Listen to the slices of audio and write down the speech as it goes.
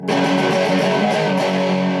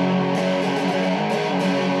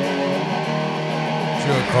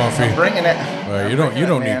coffee. I'm bringing it. You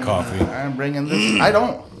don't need coffee. I'm bringing this. I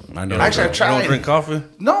don't. I know. Actually, I've tried. You don't drink coffee?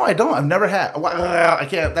 No, I don't. I've never had. Well, I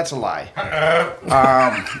can't. That's a lie.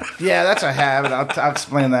 Yeah, that's a habit. I'll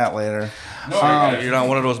explain that later. You're not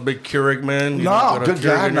one of those big Keurig men? You No, don't got a good Keurig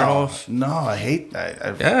God, in your no. house? No, I hate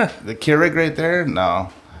that. Yeah. The Keurig right there, no.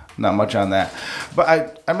 Not much on that. But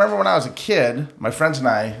I remember when I was a kid, my friends and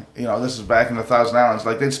I, this is back in the Thousand Islands,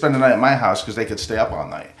 like they'd spend the night at my house because they could stay up all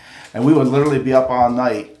night. And we would literally be up all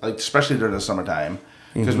night, like especially during the summertime,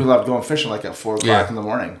 because we loved going fishing like at 4 o'clock in the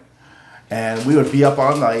morning. And we would be up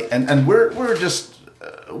all night, and we're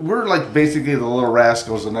like basically the little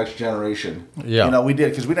rascals, the next generation. Yeah. We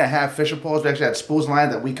did, because we didn't have fishing poles. We actually had spools line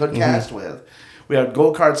that we could cast with. We had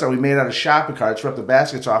go karts that we made out of shopping carts, ripped the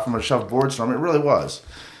baskets off them and shoved boards from it. It really was.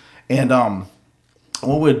 And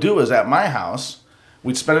what we'd do is at my house,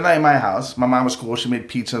 we'd spend a night at my house. My mom was cool. She made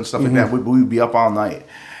pizza and stuff like that. We'd be up all night.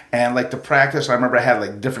 And like to practice, I remember I had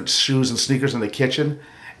like different shoes and sneakers in the kitchen.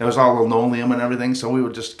 It was all linoleum and everything, so we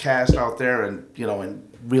would just cast out there and and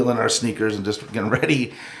reel in our sneakers and just getting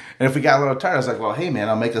ready. And if we got a little tired, I was like, "Well, hey man,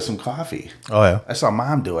 I'll make us some coffee." Oh yeah. I saw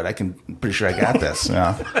Mom do it. I'm pretty sure I got this.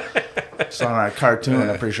 Saw on a cartoon.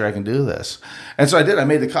 I'm pretty sure I can do this. And so I did. I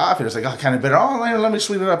made the coffee. It's like, oh, kind of bitter. Oh, let me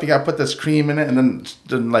sweeten it up. You got to put this cream in it, and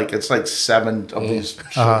then like it's like 7 of these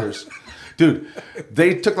sugars. Dude,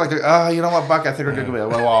 they took like, you know what, Buck? I think we're gonna go.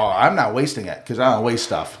 Well, I'm not wasting it because I don't waste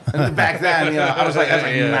stuff. And back then, I was like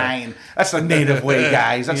 9. That's the native way,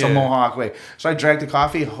 guys. That's the Mohawk way. So I drank the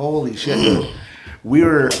coffee. Holy shit, dude.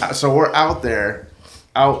 We're out there,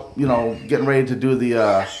 getting ready to do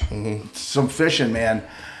the some fishing, man.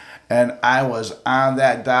 And I was on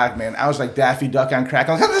that dock, man. I was like Daffy Duck on crack.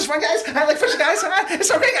 I'm like, oh, this is fun, guys. I like fishing, guys. It's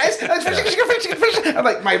okay, guys. I like fishing. I'm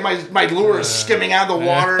like, my lure is skimming out of the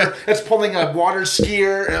water. It's pulling a water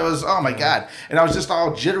skier. It was, oh my God. And I was just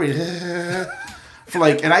all jittery. And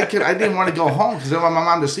I didn't want to go home because I didn't want my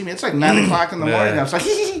mom to see me. It's like 9 o'clock in the morning. I was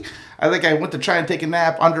like, I went to try and take a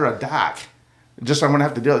nap under a dock just so I wouldn't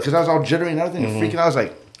have to do it because I was all jittery and everything and freaking out. I was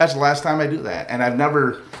like, that's the last time I do that. And I've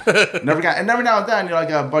never got, and every now and then, like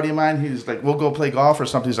a buddy of mine, he's like, we'll go play golf or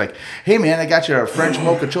something. He's like, hey man, I got you a French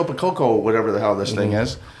mocha chopa cocoa, whatever the hell this thing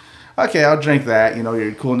is. Okay, I'll drink that.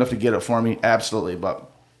 You're cool enough to get it for me. Absolutely. But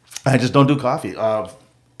I just don't do coffee.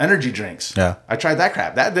 Energy drinks. Yeah. I tried that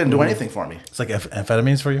crap. That didn't do anything for me. It's like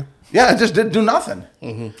amphetamines for you? Yeah, it just didn't do nothing.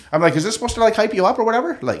 I'm like, is this supposed to like hype you up or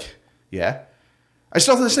whatever? Like, yeah. I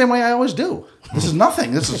still feel the same way I always do. This is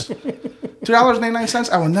nothing. This is $2.89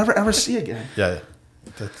 I will never, ever see again. Yeah.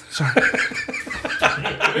 Sorry.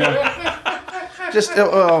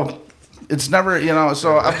 It's never,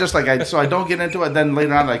 so I'm just like, I don't get into it. Then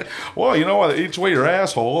later on, like, well, you know what? It eats away your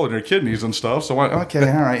asshole and your kidneys and stuff. So, okay,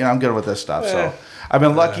 all right, I'm good with this stuff. So I've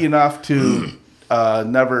been lucky enough to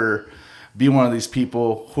never be one of these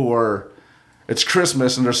people who are, it's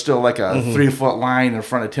Christmas and there's still like a 3-foot line in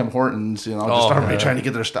front of Tim Hortons, just everybody trying to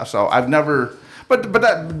get their stuff. So I've never, but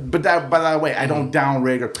that by the way, I don't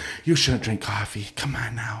downrate or you shouldn't drink coffee. Come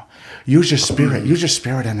on now, use your spirit, use your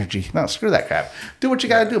spirit energy. No, screw that crap. Do what you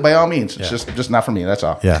got to do by all means. It's just not for me. That's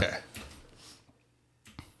all. Yeah. Okay.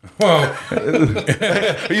 Well,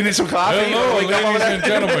 You need some coffee? hello, ladies and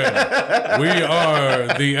gentlemen. We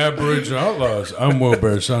are the Aboriginal Outlaws. I'm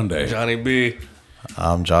Wilbur Sunday. Johnny B.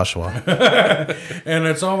 I'm Joshua. And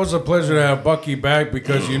it's always a pleasure to have Bucky back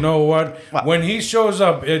because you know what? When he shows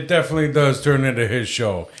up, it definitely does turn into his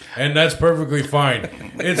show. And that's perfectly fine.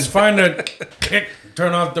 It's fine to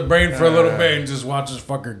turn off the brain for a little bit and just watch this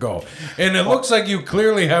fucker go. And it looks like you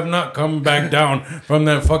clearly have not come back down from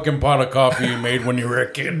that fucking pot of coffee you made when you were a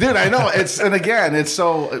kid. Dude, I know. It's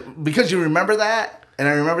so, because you remember that, and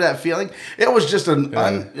I remember that feeling, it was just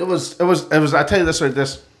it was, I tell you this,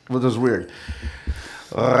 was weird.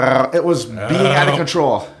 It was being out of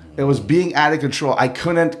control. It was being out of control. I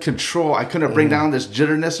couldn't bring down this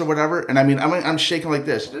jitterness or whatever. And I'm shaking like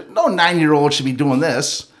this. No 9-year-old should be doing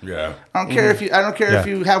this. Yeah. I don't care if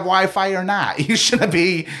you have Wi-Fi or not. You shouldn't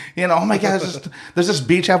be, oh my God, does this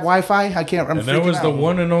beach have Wi-Fi? I can't remember. And that was the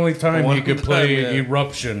one and only time you could play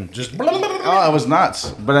Eruption. Just Oh, it was nuts.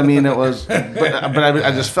 But it was, but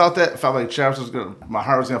I just felt it. Felt like my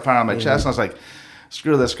heart was going to pound on my chest. And I was like,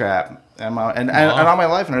 screw this crap. And all my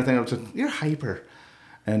life and everything, I was like, you're hyper.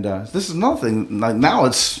 And this is another thing. Like now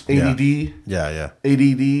it's ADD. Yeah.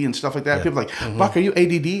 ADD and stuff like that. Yeah. People are like, Buck, are you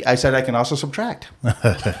ADD? I said I can also subtract.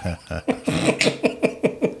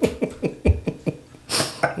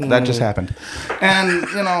 That just happened. And,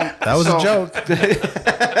 That was a joke.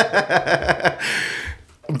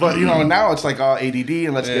 But now it's like all ADD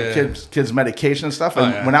and let's give kids medication and stuff.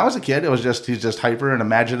 And when I was a kid, it was he's just hyper and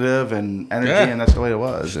imaginative and energy, and that's the way it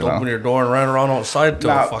was. Just open your door and ran around outside till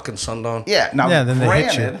fucking sundown. Yeah. Now, then they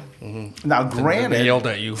hit you. Now, granted, they yelled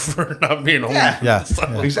at you for not being home. Yeah,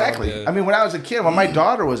 exactly. Yeah. I mean, when I was a kid, when my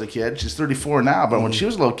daughter was a kid, she's 34 now, but when she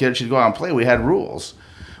was a little kid, she'd go out and play. We had rules.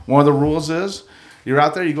 One of the rules is, you're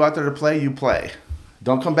out there, you go out there to play, you play.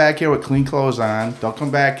 Don't come back here with clean clothes on. Don't come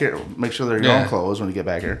back here. Make sure they're your own clothes when you get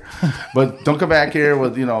back here. But don't come back here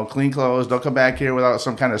with clean clothes. Don't come back here without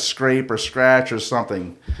some kind of scrape or scratch or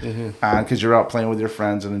something, because you're out playing with your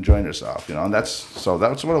friends and enjoying yourself. And that's what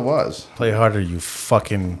it was. Play harder, you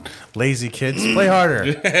fucking lazy kids. Play harder.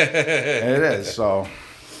 It is. So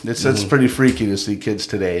it's pretty freaky to see kids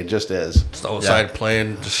today. It just is. Just outside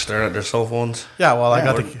playing, just staring at their cell phones. Yeah, well, I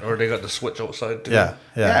got or they got the switch outside too.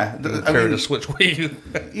 Yeah. Carry the switch with you.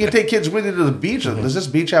 You take kids with you to the beach. Does this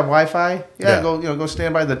beach have Wi-Fi? Yeah. Go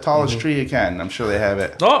stand by the tallest tree you can. I'm sure they have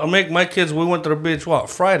it. No, I make my kids. We went to the beach.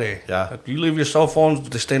 Friday. Yeah. If you leave your cell phones,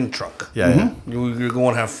 they stay in the truck. Yeah. You're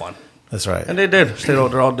going to have fun. That's right. And they did. Stayed out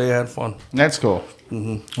there all day, had fun. That's cool.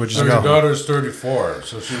 Which So your daughter's 34,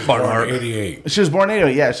 so she was born in 88. She was born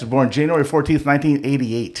 88. Yeah, she was born January 14th,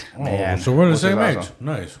 1988. Man, So we're the same age. awesome.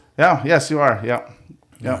 Nice. Yeah. Yes, you are.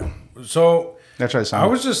 Yeah. So That's right, son. I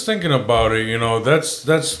was just thinking about it.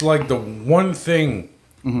 That's like the one thing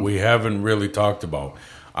we haven't really talked about.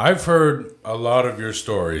 I've heard a lot of your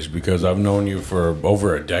stories because I've known you for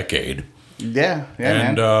over a decade. Yeah.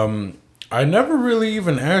 And Man. I never really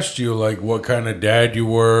even asked you like what kind of dad you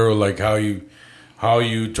were, or like how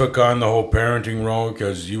you took on the whole parenting role,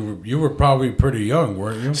 because you were probably pretty young,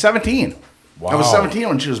 weren't you? 17. Wow. I was 17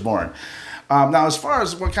 when she was born. Now, as far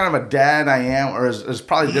as what kind of a dad I am, or is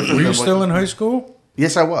probably different. Were you than still in high school?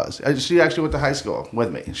 Yes, I was. She actually went to high school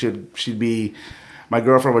with me. She'd be, my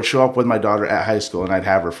girlfriend would show up with my daughter at high school, and I'd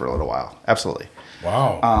have her for a little while. Absolutely.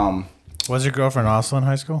 Wow. Was your girlfriend also in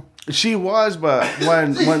high school? She was, but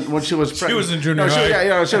when she was pregnant, She was in junior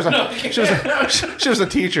high. She was a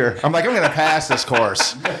teacher. I'm like, I'm going to pass this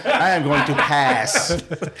course. I am going to pass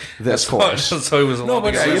this course. So he was a No,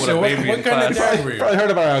 but seriously, what kind of dad were you? Probably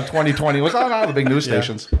heard about it on 2020. It was on all the big news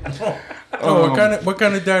stations. Oh, what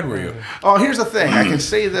kind of dad were you? Oh, here's the thing. I can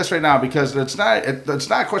say this right now because it's not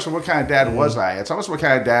a question of what kind of dad was I. It's almost what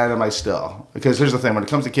kind of dad am I still. Because here's the thing. When it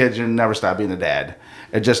comes to kids, you never stop being a dad.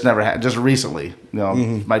 It just never happened. Just recently.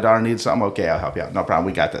 My daughter needs something. Okay, I'll help you out. No problem.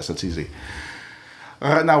 We got this. It's easy.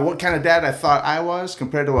 Now, what kind of dad I thought I was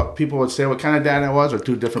compared to what people would say what kind of dad I was are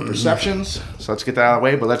two different perceptions. So let's get that out of the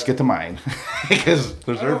way, but let's get to mine. Because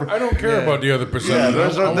I don't care about the other perception.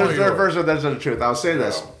 there's their version, there's the truth. I'll say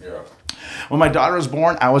this. Yeah. When my daughter was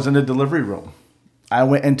born, I was in the delivery room. I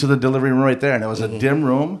went into the delivery room right there, and it was a dim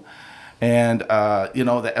room. And,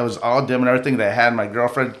 it was all dim and everything. They had my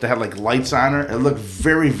girlfriend, they had like lights on her. It looked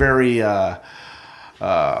very, very,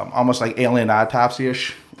 almost like alien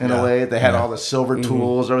autopsy-ish in a way. They had all the silver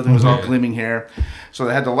tools. Everything was all gleaming here. So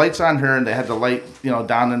they had the lights on her, and they had the light,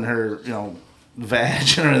 down in her,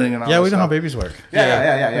 vag and everything. And all Yeah, we this know how stuff. babies work.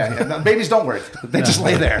 Yeah. No, babies don't work. They just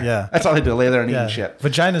lay there. Yeah. That's all they do. Lay there and Yeah. eat shit.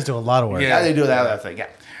 Vaginas do a lot of work. Yeah, they do that other thing. Yeah.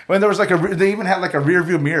 When there was they even had like a rear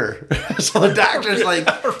view mirror. So the doctor's like,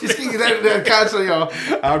 that constantly,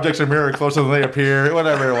 objects are mirrored closer than they appear,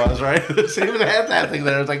 whatever it was, right? So even had that thing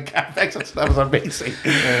there. It was like convex and stuff. It was amazing.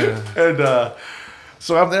 And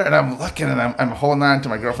so I'm there and I'm looking and I'm holding on to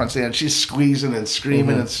my girlfriend's hand. She's squeezing and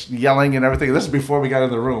screaming and yelling and everything. This is before we got in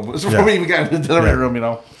the room. This is before we even got in the delivery room,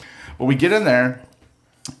 But we get in there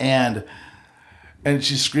and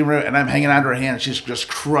she's screaming, and I'm hanging onto her hand, and she's just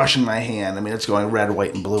crushing my hand. I mean, it's going red,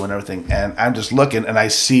 white, and blue and everything. And I'm just looking, and I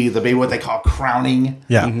see the baby, what they call crowning.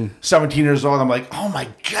 Yeah. 17 years old. I'm like, oh, my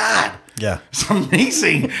God. Yeah. It's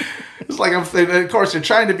amazing. It's like, of course, you're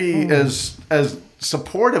trying to be as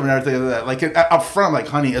supportive and everything like that. Like, up front, I'm like,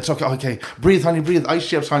 honey, it's okay. Okay, breathe, honey, breathe. Ice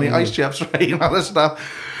chips, honey, ice chips, right? All this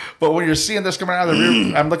stuff. But when you're seeing this coming out of the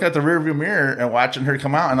rear, I'm looking at the rearview mirror and watching her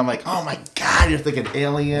come out, and I'm like, oh my God, you're thinking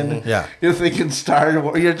Alien. Yeah. You're thinking Star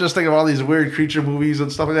Wars. You're just thinking of all these weird creature movies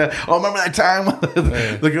and stuff like that. Oh, remember that time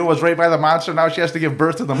the girl was raped by the monster? Now she has to give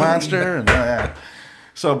birth to the monster? And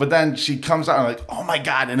So, but then she comes out and I'm like, oh my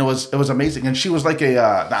God. And it was amazing. And she was like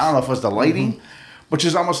I don't know if it was the lighting, but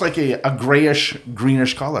she's almost like a grayish,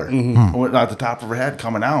 greenish color at the top of her head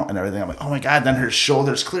coming out and everything. I'm like, oh my God. Then her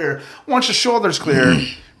shoulder's clear. Once the shoulder's clear,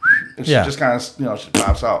 and she just kind of, she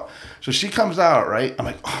pops out. So she comes out, right? I'm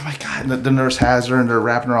like, oh my God. And the nurse has her and they're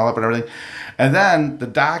wrapping her all up and everything. And then the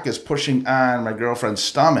doc is pushing on my girlfriend's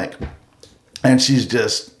stomach and she's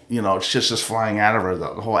just, it's just flying out of her, the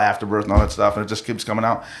whole afterbirth and all that stuff. And it just keeps coming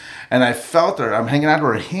out. And I felt her. I'm hanging out to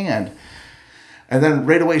her hand. And then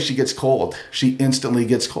right away she gets cold. She instantly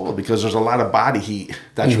gets cold because there's a lot of body heat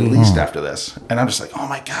that's released after this. And I'm just like, oh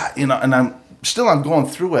my God, you know, and I'm going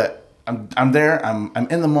through it. I'm there. I'm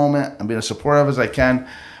in the moment. I'm being as supportive as I can.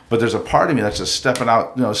 But there's a part of me that's just stepping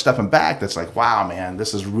out, you know, stepping back. That's like, wow, man,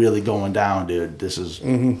 this is really going down, dude. This is,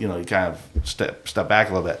 you know, you kind of step back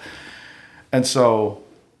a little bit. And so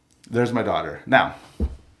there's my daughter. Now,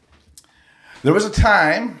 there was a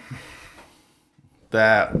time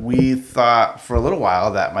that we thought for a little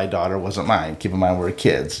while that my daughter wasn't mine. Keep in mind, we were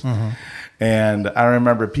kids. And I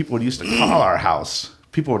remember people used to call our house.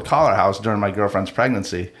 People would call our house during my girlfriend's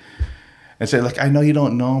pregnancy and say, look, I know you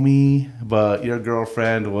don't know me, but your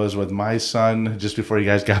girlfriend was with my son just before you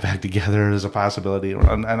guys got back together. There's a possibility.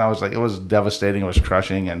 And I was like, it was devastating. It was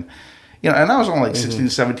crushing. And, you know, and I was only like 16,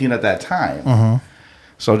 17 at that time.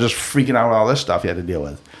 So just freaking out with all this stuff you had to deal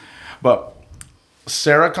with. But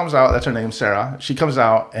Sarah comes out. That's her name, Sarah. She comes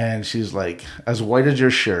out, and she's like as white as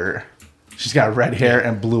your shirt. She's got red hair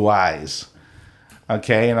and blue eyes.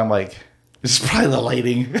 Okay, and I'm like, this is probably the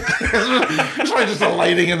lighting. It's probably just the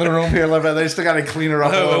lighting in the room here a little bit. They still got to clean her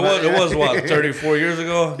up a little bit. It was what, 34 years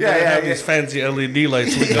ago? Yeah. These fancy LED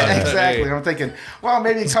lights we got. Exactly. I'm thinking, well,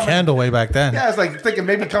 maybe It's candle way back then. Yeah, it's like thinking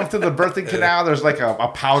maybe come through the birthing canal. There's like a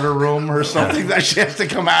powder room or something that she has to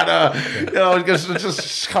come out of. You know, it's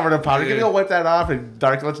just covered in powder. Can you go wipe that off and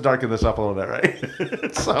let's darken this up a little bit,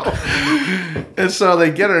 right? so they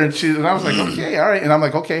get her, and I was like, okay, all right, and I'm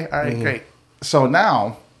like, okay, all right, great. So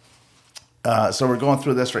now. So we're going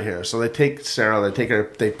through this right here. So they take Sarah,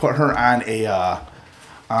 they put her on a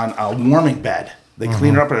warming bed. They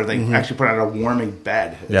clean her up and everything. Actually put her on a warming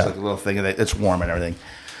bed. It's like a little thing, and it's warm and everything.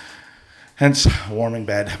 Hence, warming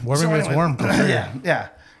bed. Warming bed's warm. Yeah.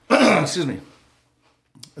 Excuse me.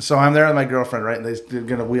 So I'm there with my girlfriend, right? And they're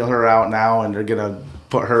gonna wheel her out now, and they're gonna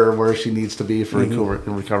put her where she needs to be for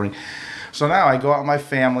recovering. So now I go out with my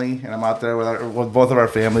family, and I'm out there with both of our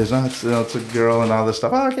families. Oh, it's a girl and all this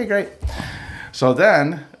stuff. Oh, okay, great. So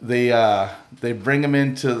then they bring him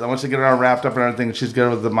into, once they get her all wrapped up and everything, she's good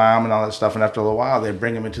with the mom and all that stuff. And after a little while, they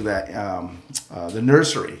bring him into that the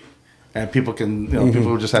nursery, and people can, people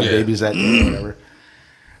who just have babies that day or whatever.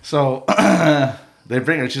 So they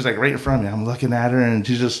bring her. She's like right in front of me. I'm looking at her, and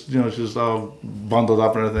she's just, she's all bundled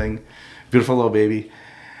up and everything. Beautiful little baby,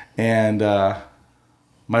 and.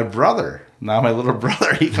 My brother, now my little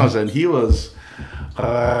brother, he comes in. He was,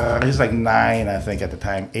 he's like 9, I think, at the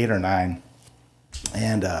time, 8 or 9.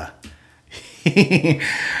 And I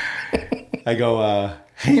go,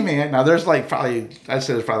 hey, man. Now, there's like I'd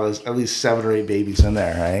say there's probably at least 7 or 8 babies in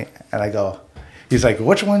there, right? And I go, he's like,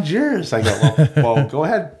 which one's yours? I go, well, go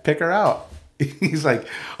ahead, pick her out. He's like,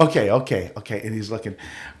 okay. And he's looking.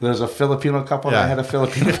 There's a Filipino couple that had a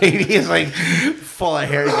Filipino baby. He's like full of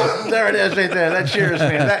hair. He goes, there it is right there. That's yours,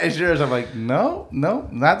 man. That is yours. I'm like, no,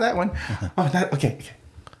 not that one. Oh, okay.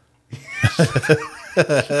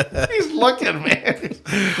 He's looking, man.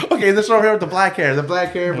 Okay, this one over here with the black hair. The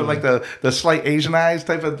black hair with like the slight Asian eyes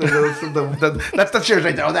type of thing. That's yours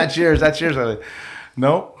right there. Oh, that's yours. I'm like,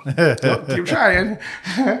 nope. Keep trying.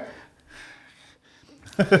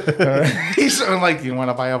 He's like, you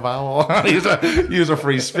want to buy a vowel? Use a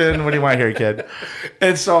free spin. What do you want here, kid?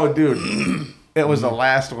 And so, dude, it was the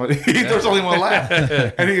last one. There was only one left.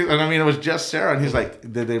 And I mean, it was just Sarah. And he's like,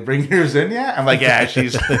 did they bring yours in yet? I'm like, yeah,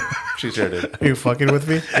 she's here, dude. Are you fucking with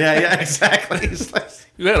me? Yeah, exactly. He's like,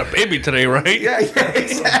 you had a baby today, right? Yeah,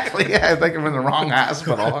 exactly. Yeah, I think I'm in the wrong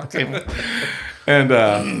hospital. Okay. And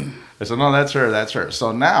I said, no, that's her.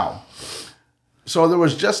 So there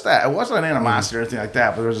was just that. It wasn't an animosity or anything like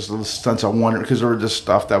that, but there was just a sense of wonder because there was just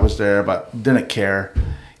stuff that was there, but didn't care.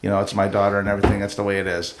 It's my daughter and everything. That's the way it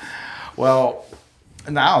is. Well,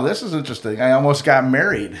 now this is interesting. I almost got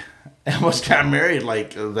married. Like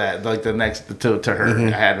that, like the next to her. I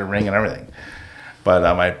had a ring and everything.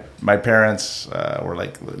 But my parents were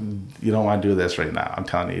like, you don't want to do this right now. I'm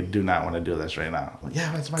telling you do not want to do this right now. Like,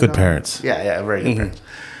 yeah, that's my good daughter. Parents. Yeah, very good parents.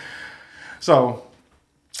 So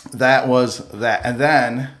that was that. And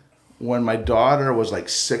then when my daughter was like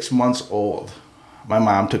 6 months old, my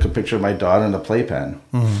mom took a picture of my daughter in the playpen.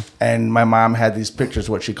 And my mom had these pictures,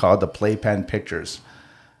 what she called the playpen pictures.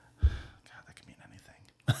 God, that could mean anything.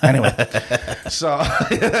 Anyway, so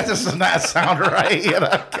that does not sound right.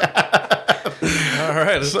 All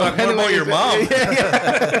right, let's talk more about your mom.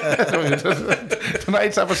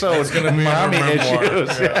 Tonight's episode is going to be mommy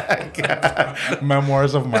issues. Yeah.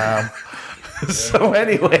 Memoirs of Mom. So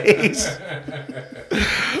anyways,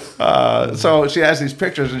 so she has these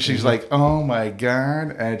pictures and she's like, oh my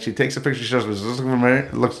God. And she takes a picture. She says, does this look familiar?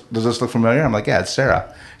 Does this look familiar? I'm like, yeah, it's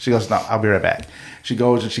Sarah. She goes, no, I'll be right back. She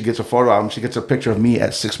goes and she gets a photo album. She gets a picture of me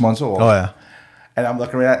at 6 months old. Oh, yeah. And I'm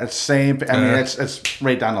looking at it, same. I mean, it's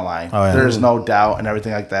right down the line. Oh, yeah. There's no doubt and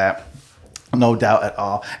everything like that. No doubt at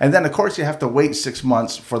all. And then, of course, you have to wait 6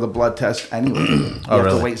 months for the blood test anyway. You have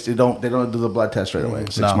really? to wait. They don't do the blood test right away.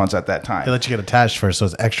 6 months at that time. They let you get attached first, so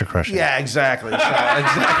it's extra crushing. Yeah, exactly. So,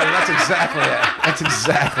 exactly. That's exactly it. That's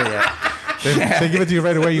exactly it. They give it to you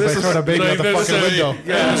right away. You might throw a baby out the fucking window.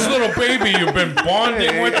 Yeah, this little baby you've been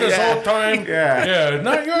bonding with this whole time. Yeah.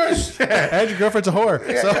 Not yours. And your girlfriend's a whore.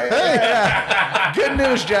 So, Good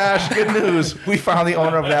news, Josh. Good news. We found the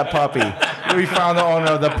owner of that puppy. We found the owner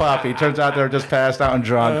of the puppy. Turns out they're just passed out and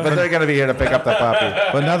drunk, but they're going to be here to pick up the puppy.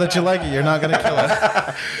 But now that you like it, you're not going to kill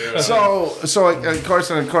it. So of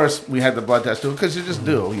course, we had the blood test too, because you just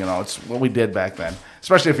do. You know, it's what we did back then,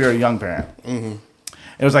 especially if you're a young parent. Mm-hmm.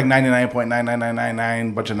 It was like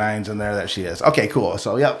 99.99999, bunch of nines in there that she is. Okay, cool.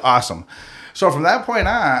 So, yeah, awesome. So from that point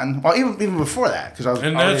on, well, even before that, because I was.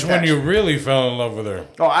 And that's when you really fell in love with her.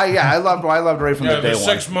 Oh, I loved her right from the day the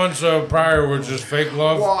 6 months prior was just fake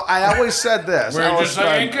love. Well, I always said this. Where you're just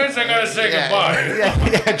like, in case I gotta say goodbye.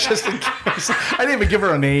 Yeah, just in case. I didn't even give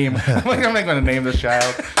her a name. I'm not going to name this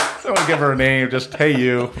child. I don't want to give her a name. Just, hey,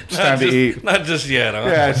 you. It's time to eat. Not just yet, huh?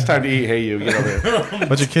 Yeah, it's time to eat. Hey, you. Get over here.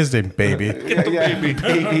 What's your kid's name, baby? Baby.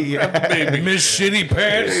 Baby. Miss Shitty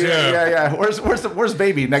Pants. Yeah. Where's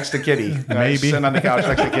baby next to Kitty? Maybe. Sitting on the couch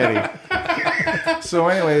next to Kitty. So,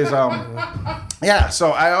 anyways,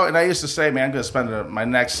 So I used to say, man, I'm gonna spend my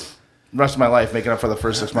rest of my life making up for the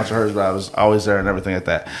first 6 months of hers, but I was always there and everything like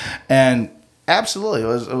that. And absolutely,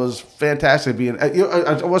 it was fantastic being. I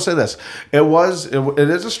will say this: it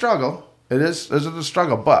is a struggle. It is a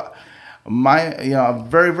struggle, but. I'm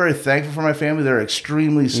very, very thankful for my family. They're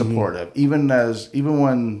extremely supportive, even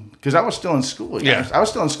when, because I was still in school. Yeah. I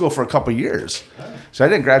was still in school for a couple years, so I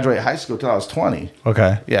didn't graduate high school till I was 20.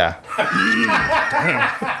 Okay. Yeah.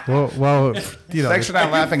 Well, Thanks for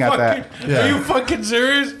not laughing at that. Are you fucking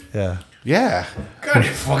serious? Yeah. Yeah. God,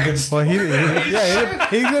 you fucking. Well, he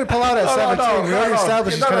didn't pull out at 17. We already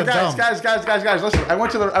established he's kind of dumb. Guys, listen. I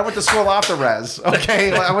went to school off the res.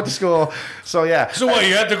 Okay, I went to school. So yeah. So what?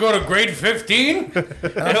 You had to go to grade 15?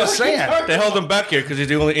 I'm just saying. They held him back here because he's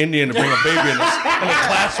the only Indian to bring a baby in the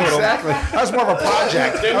class with him. Exactly. That was more of a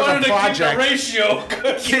project. They wanted to keep the ratio.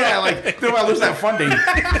 Yeah, like they don't want to lose that funding.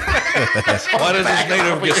 Why does this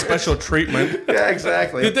native get special treatment? Yeah,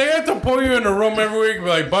 exactly. Did they have to pull you in a room every week and be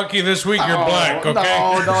like, Bucky, this week you're black, okay?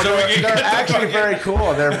 No, So they're actually very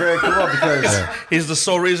cool. They're very cool because He's the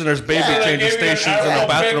sole reason there's baby changing stations in the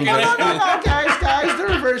bathrooms. no, guys, they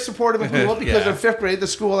were very supportive and cool because in 5th grade the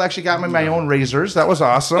school actually got me my own razors. That was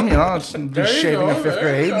awesome. It's just shaving in 5th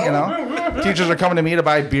grade. Teachers are coming to me to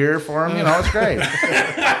buy beer for them. It's great.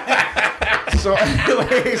 So,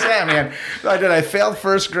 anyways, yeah, man. I failed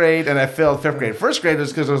 1st grade and I failed 5th grade. 1st grade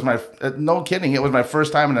was because it was no kidding, it was my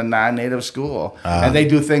first time in a non-native school. And they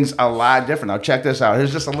do things a lot different. Now, check this out.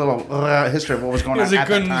 Here's just a little history of what was going on at that time.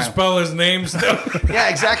 Because he couldn't spell his name still. Yeah,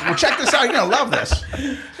 exactly. Well, check this out. You're going to love this.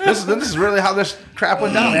 This is really how this crap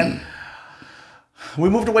went down, man. We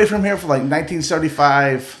moved away from here for like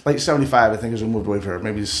 1975, late 75, I think, as we moved away from here.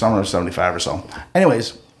 Maybe summer of 75 or so.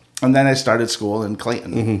 Anyways, and then I started school in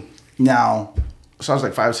Clayton. Mm-hmm. Now, so I was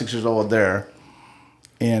like 5 or 6 years old there.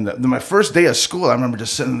 And then my first day of school, I remember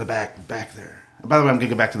just sitting in the back there. By the way, I'm going to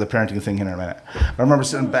get back to the parenting thing here in a minute. I remember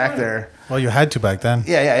sitting back there. Well, you had to back then.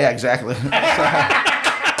 Yeah, exactly.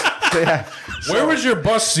 Where was your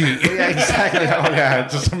bus seat? Yeah, exactly. Oh, yeah,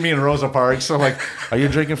 just me and Rosa Parks. So, like, are you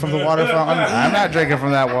drinking from the water fountain? I'm not drinking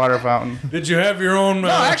from that water fountain. Did you have your own? No,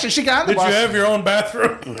 actually, she got in the bus. Did you have your own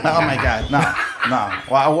bathroom? Oh my God, no.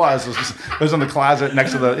 Well, I was. It was in the closet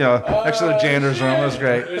next to the, next to the janitor's room. It was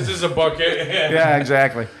great. This is a bucket. Yeah,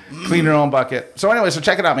 exactly. Clean your own bucket. So anyway, so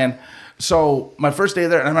check it out, man. So my first day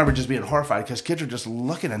there, and I remember just being horrified because kids were just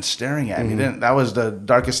looking and staring at me. That was the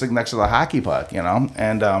darkest thing next to the hockey puck,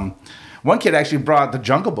 And one kid actually brought the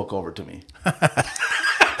Jungle Book over to me.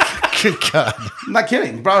 Good God. I'm not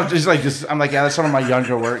kidding, bro. I'm like, yeah, that's some of my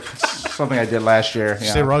younger work. It's something I did last year. Did you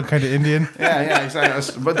say wrong kind of Indian? Yeah,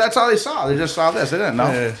 exactly. But that's all they saw. They just saw this. They didn't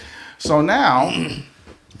know. Yeah. So now,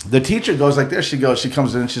 the teacher goes like this. She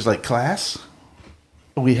comes in and she's like, class,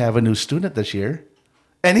 we have a new student this year.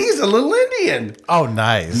 And he's a little Indian. Oh,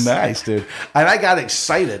 nice. Nice, dude. And I got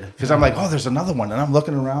excited because I'm like, oh, there's another one. And I'm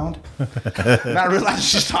looking around. And I realized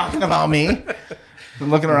she's talking about me.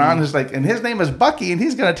 I'm looking around. And, and his name is Bucky. And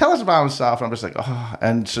he's going to tell us about himself. And I'm just like, oh.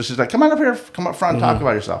 And so she's like, come on up here. Come up front and talk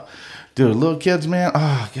about yourself. Dude, little kids, man.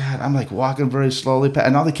 Oh, God. I'm like walking very slowly.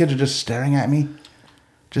 And all the kids are just staring at me.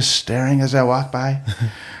 Just staring as I walk by.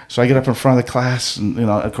 So I get up in front of the class. And,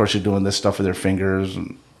 of course, you're doing this stuff with your fingers.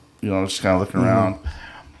 And, just kind of looking around.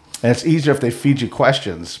 And it's easier if they feed you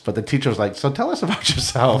questions. But the teacher was like, so tell us about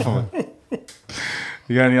yourself. I'm like,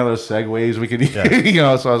 you got any other segues we could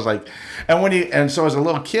so I was like, and so as a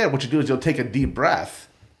little kid, what you do is you'll take a deep breath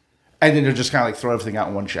and then you'll just kind of like throw everything out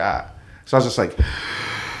in one shot. So I was just like,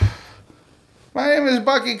 my name is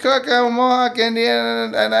Bucky Cook. I'm a Mohawk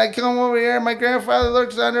Indian, and I come over here. My grandfather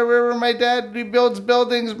works on the river. My dad rebuilds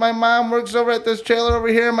buildings. My mom works over at this trailer over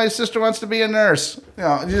here. My sister wants to be a nurse.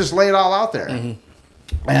 You just lay it all out there.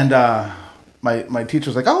 Mm-hmm. And my teacher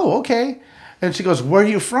was like, oh, okay. And she goes, where are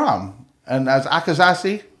you from? And I was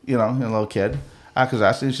Akwesasne, a little kid.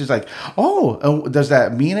 Akwesasne. And she's like, oh, does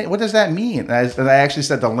that mean it? What does that mean? And I actually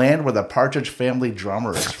said the land where the Partridge Family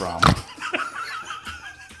drummer is from.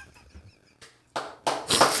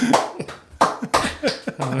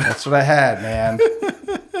 That's what I had, man.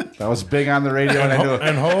 I was big on the radio, and I knew it.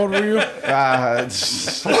 And how old were you?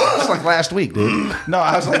 It's like last week, dude. No,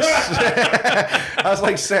 I was like, I was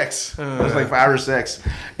like 6. I was like 5 or 6.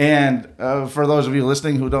 And for those of you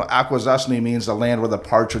listening who don't, Akwesasne means the land where the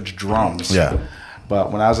partridge drums. Yeah.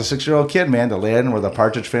 But when I was a 6-year-old kid, man, the land where the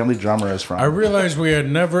Partridge Family drummer is from. I realized we had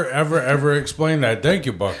never, ever explained that. Thank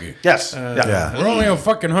you, Bucky. Yes. Yeah. We're only a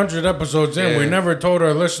fucking 100 episodes in. Yeah. We never told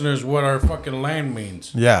our listeners what our fucking land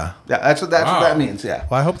means. Yeah. Yeah, that's what that means, yeah.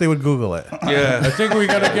 Well, I hope they would Google it. Yeah. I think we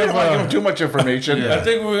gotta give Give them too much information. I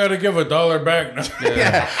think we gotta give $1 back now.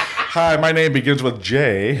 Yeah. Hi, my name begins with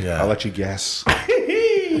J. Yeah. I'll let you guess.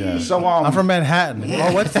 Yeah. So I'm from Manhattan.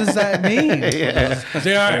 Well, what does that mean?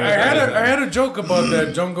 See, I had a joke about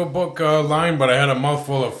that Jungle Book line, but I had a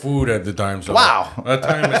mouthful of food at the time. So Wow. that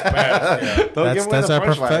time is past. Yeah. Don't give away That's the our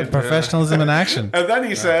punchline. professionalism in action. And then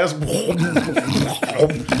he says,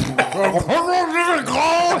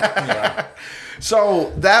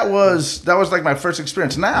 so that was like my first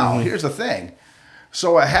experience. Now, here's the thing.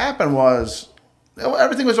 So what happened was,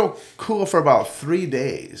 everything was cool for about 3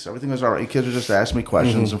 days. Everything was all right. Kids would just ask me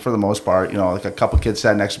questions, and for the most part, like a couple kids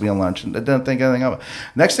sat next to me at lunch, and I didn't think anything of it.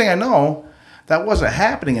 Next thing I know, that wasn't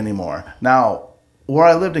happening anymore. Now, where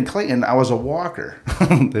I lived in Clayton, I was a walker. They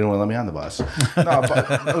didn't want to let me on the bus. No,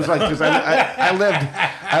 but it was like, because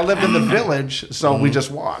I lived in the village, so we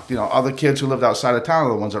just walked. Other kids who lived outside of town are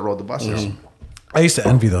the ones that rode the buses. I used to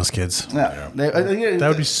envy those kids. Yeah. That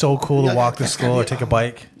would be so cool to walk to school or take a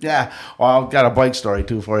bike. Yeah. Well, I've got a bike story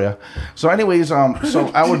too for you. So anyways,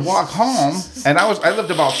 so I would walk home, and I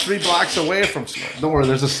lived about 3 blocks away from school. Don't worry,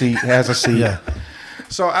 there's a seat. It has a seat. Yeah.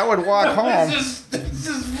 So I would walk home. This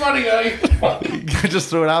is funny. Just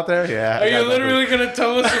threw it out there? Yeah. Are you literally going to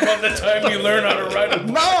tell us about the time you learned how to ride a bike?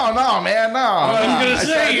 No, man, no. I was going to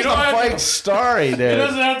say, you don't don't a have bike story, dude. He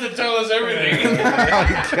doesn't have to tell us everything.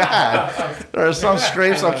 Oh, God. There are some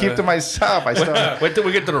scrapes I'll keep to myself. Wait till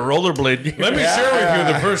we get to the rollerblade. Let me share with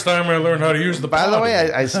you the first time I learned how to use the By the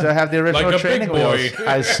way, I still have the original Like a big training boy. wheels.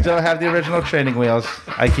 I still have the original training wheels.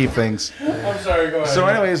 I keep things. I'm sorry, go ahead. So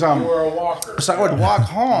anyways, you were a walker. So I would walk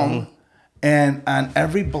home, and on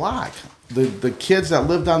every block, the kids that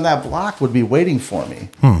lived on that block would be waiting for me.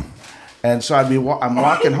 And so I'm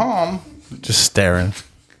walking home. Just staring.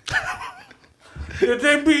 Did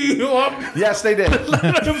they beat you up? Yes, they did.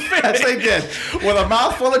 Yes, they did. With a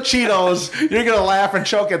mouthful of Cheetos, you're gonna laugh and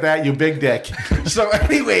choke at that, you big dick. So,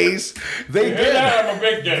 anyways, they did. Yeah, I'm a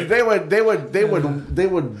big dick. They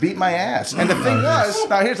would beat my ass. And the thing was,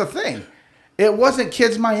 now here's the thing, it wasn't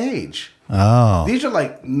kids my age. Oh. These are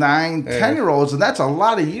like 9, 10-year-olds, and that's a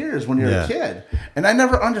lot of years when you're a kid. And I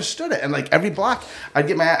never understood it. And like every block, I've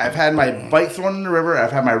had my bike thrown in the river,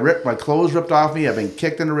 I've had my clothes ripped off me, I've been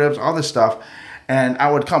kicked in the ribs, all this stuff. And I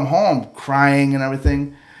would come home crying and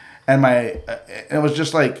everything. And it was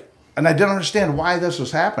just like, and I didn't understand why this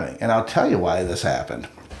was happening. And I'll tell you why this happened.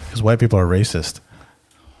 Because white people are racist.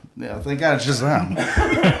 Yeah, thank God it's just them.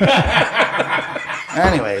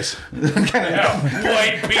 Anyways,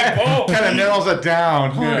 White people. kind of narrows it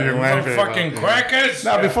down. Some fucking crackers.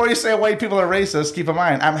 Now, before you say white people are racist, keep in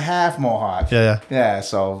mind I'm half Mohawk. Yeah.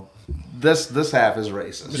 So this half is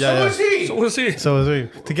racist. So is he. So we'll see. So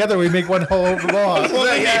together we make one whole law.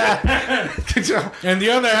 Yeah. And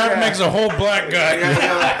the other half makes a whole black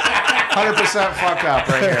guy. 100% fucked up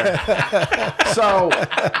right here.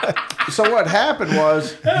 So what happened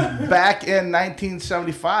was, back in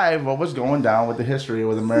 1975, what was going down with the history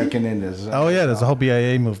with American Indians? Oh yeah, there's a whole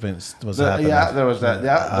BIA movement was happening. Yeah, there was that.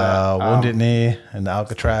 Yeah, Wounded Knee and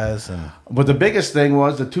Alcatraz and. But the biggest thing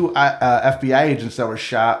was the 2 FBI agents that were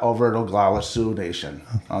shot over at Oglala Sioux Nation.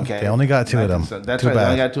 Okay, They only got 2 of them. That's Too right. They bad.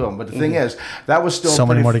 only got 2 of them. But the thing is, that was still So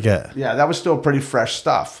many more to get. Yeah, that was still pretty fresh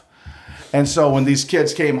stuff. And so when these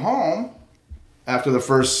kids came home, after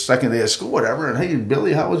the second day of school, whatever. And hey,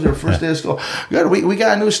 Billy, how was your first day of school? Good. We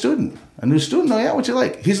got a new student. A new student? Oh, yeah, what's he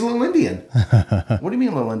like? He's a little Indian. What do you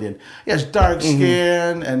mean, little Indian? He has dark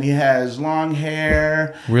skin and he has long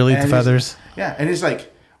hair. Really, the feathers? Yeah, and he's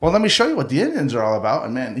like, well, let me show you what the Indians are all about.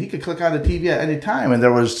 And man, he could click on the TV at any time, and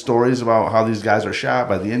there was stories about how these guys are shot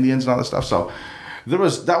by the Indians and all this stuff. So that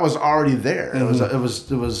was already there. That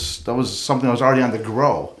was something that was already on the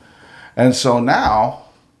grow. And so now,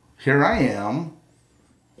 here I am,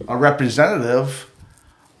 a representative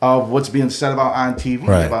of what's being said about on TV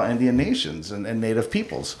about Indian nations and Native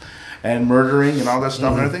peoples, and murdering and all that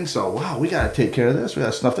stuff and everything. So wow, we got to take care of this. We got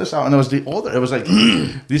to snuff this out. And it was like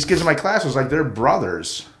these kids in my class was like their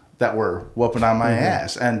brothers that were whooping on my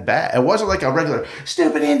ass and bad. It wasn't like a regular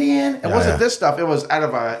stupid Indian. It wasn't this stuff. It was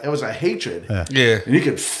it was a hatred. Yeah. And you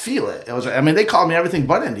could feel it. It was. I mean, they called me everything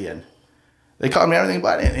but Indian. They called me everything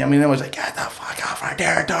but Indian. I mean, it was like, get the fuck off our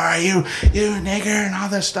territory, you nigger, and all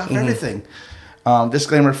this stuff, everything.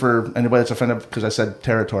 Disclaimer for anybody that's offended because I said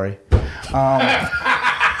territory.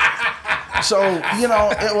 So,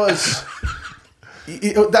 it was,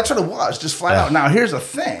 that's what it was, just flat out. Now, here's the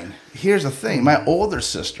thing. My older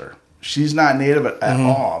sister, she's not Native at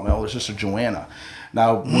all. My older sister, Joanna.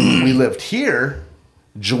 Now, when we lived here,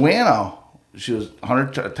 Joanna, she was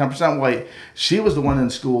 110% white. She was the one in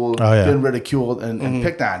school getting ridiculed and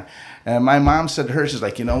picked on. And my mom said to her, she's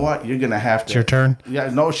like, you know what? You're going to have to. It's your turn? Yeah,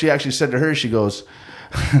 no, she actually said to her, she goes,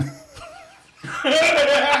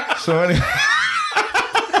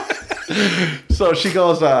 so she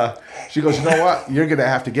goes, you know what? You're going to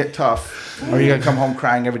have to get tough, or you're going to come home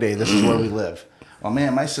crying every day. This is where we live. Oh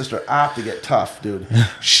man, my sister opted to get tough, dude.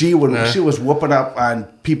 She was whooping up on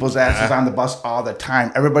people's asses on the bus all the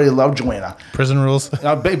time. Everybody loved Joanna. Prison rules.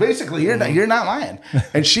 Basically, you're not lying.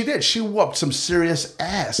 And she did. She whooped some serious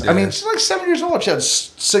ass. Yeah. I mean, she's like 7 years old. She had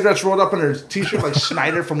cigarettes rolled up in her t-shirt like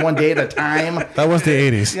Schneider from One Day at a Time. That was the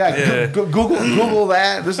 80s. Yeah. Google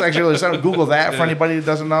that. This is actually Google that for anybody who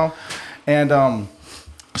doesn't know. And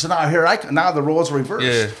so now the roles are reversed.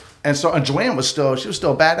 Yeah. And so Joanne was still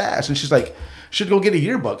badass, and she's like, should go get a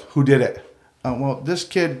yearbook. Who did it? Well, this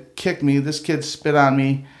kid kicked me. This kid spit on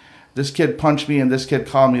me. This kid punched me, and this kid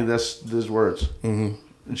called me these words. Mm-hmm.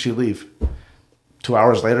 And she leave. 2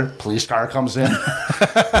 hours later, police car comes in.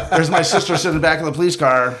 There's my sister sitting in the back of the police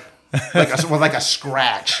car, with a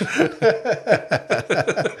scratch.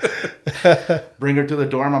 Bring her to the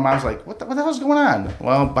door. My mom's like, what the hell's going on?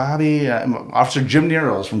 Well, Bobby, Officer Jim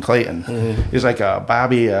Nero's from Clayton. Mm-hmm. He's like,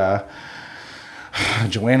 Bobby,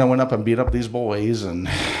 Joanna went up and beat up these boys, and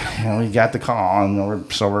we got the call, and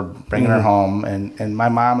we're bringing her home, and my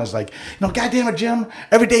mom is like, God damn it, Jim,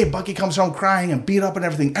 every day Bucky comes home crying and beat up and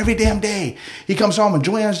everything, every damn day he comes home, and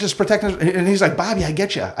Joanna's just protecting her, and he's like, Bobby, I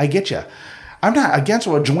get you. I'm not against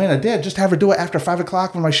what Joanna did. Just have her do it after 5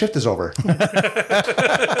 o'clock when my shift is over.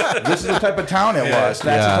 This is the type of town it was. That's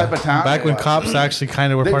the type of town. Back when cops actually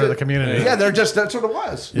kind of were part of the community. Yeah, that's what it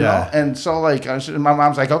was. You know? And so like my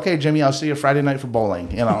mom's like, okay, Jimmy, I'll see you Friday night for bowling.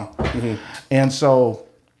 Mm-hmm. And so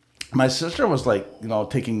my sister was like,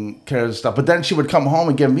 taking care of the stuff. But then she would come home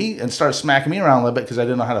and give me and start smacking me around a little bit because I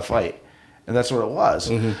didn't know how to fight. And that's what it was.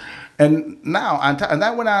 Mm-hmm. And now, and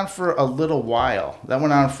that went on for a little while. That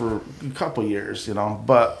went on for a couple years,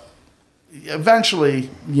 But eventually,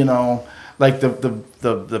 like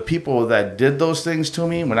the people that did those things to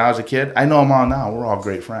me when I was a kid, I know them all now. We're all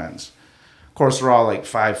great friends. Of course, they're all like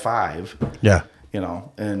 5'5". Yeah.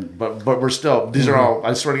 But we're still. These are all.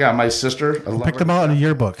 I swear to God, my sister. Picked them out in a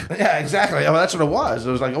yearbook. Yeah, exactly. Oh, that's what it was. It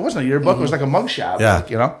was like it wasn't a yearbook. It was like a mugshot.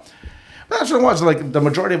 Yeah. That's what it was. Like the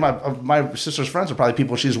majority of my sister's friends are probably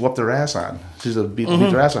people she's whooped their ass on. She's beat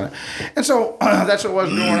their ass on it. And so that's what it was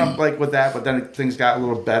growing up like with that. But then things got a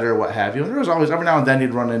little better, what have you. And there was always every now and then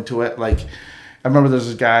you'd run into it. Like I remember there's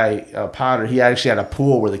this guy Potter. He actually had a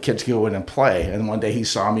pool where the kids could go in and play. And one day he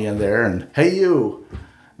saw me in there and hey you.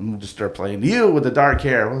 And we'll just start playing. You with the dark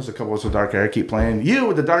hair. What was a couple with dark hair? I keep playing. You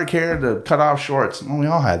with the dark hair, the cut off shorts. Well, we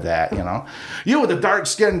all had that, You with the dark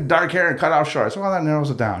skin, dark hair, and cut off shorts. Well, that narrows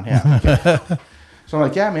it down. Yeah. Okay. So I'm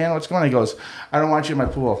like, yeah, man, what's going on? He goes, I don't want you in my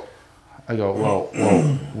pool. I go, well,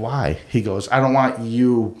 why? He goes, I don't want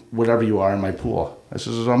you, whatever you are, in my pool. I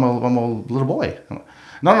says, I'm a little boy.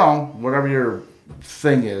 No, whatever your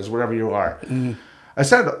thing is, whatever you are. Mm-hmm. I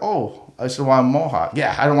said, well, I'm Mohawk.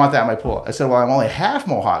 Yeah, I don't want that in my pool. I said, well, I'm only half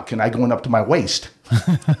Mohawk. Can I go in up to my waist?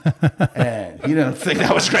 And he didn't think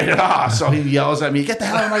that was great at all. So he yells at me, get the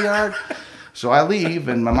hell out of my yard. So I leave,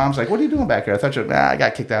 and my mom's like, what are you doing back here? I thought I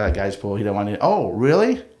got kicked out of that guy's pool. He didn't want to. Oh,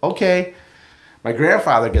 really? Okay. My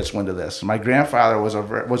grandfather gets wind of this. My grandfather was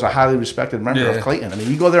a highly respected member of Clayton. I mean,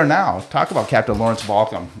 you go there now, talk about Captain Lawrence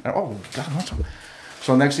Balcom. Oh, God.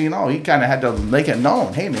 So next thing you know, he kind of had to make it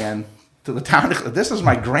known. Hey, man, to the town, this is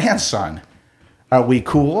my grandson. Are we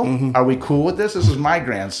cool? Mm-hmm. Are we cool with this? This is my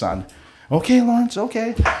grandson. Okay, Lawrence,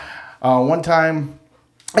 okay. One time,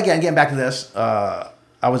 again, getting back to this, I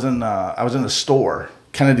was in the store,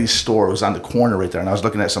 Kennedy's store. It was on the corner right there, and I was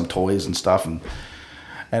looking at some toys and stuff, and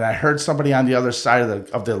I heard somebody on the other side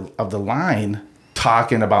of the line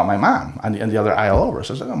talking about my mom on the other aisle over.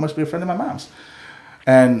 So I was like, oh, it must be a friend of my mom's.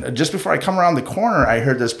 And just before I come around the corner, I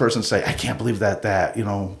heard this person say, I can't believe that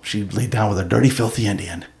she laid down with a dirty, filthy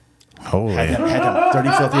Indian. Holy. Had them dirty,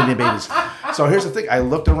 filthy Indian babies. So here's the thing. I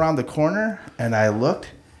looked around the corner, and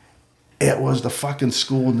it was the fucking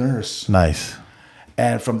school nurse. Nice.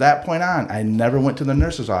 And from that point on, I never went to the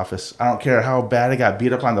nurse's office. I don't care how bad I got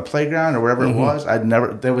beat up on the playground or wherever it was.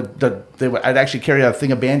 I'd actually carry a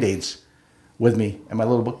thing of Band-Aids with me in my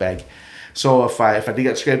little book bag. So if I did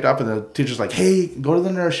get scraped up and the teacher's like, "Hey, go to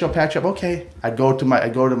the nurse, she'll patch you up." Okay, I'd go to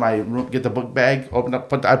my room, get the book bag, open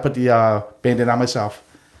up, I'd put the Band-Aid on myself.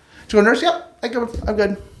 She go, "Nurse, yep, I'm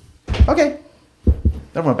good." Okay,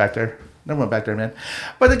 never went back there, man.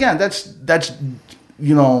 But again, that's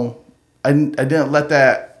I didn't let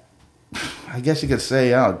that, I guess you could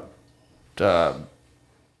say,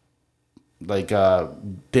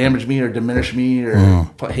 damage me or diminish me or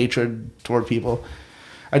put hatred toward people.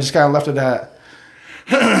 I just kind of left it at,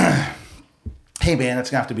 hey, man, it's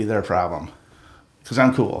going to have to be their problem. Because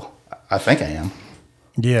I'm cool. I think I am.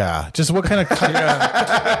 Yeah. Just what kind of cunt?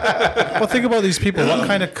 Well, think about these people. What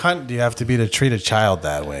kind of cunt do you have to be to treat a child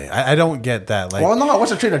that way? I don't get that. Like, well, no, it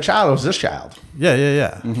wasn't treat a child. It was this child.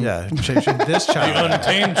 Yeah. Mm-hmm. This child. The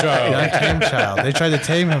untamed child. The untamed child. They tried to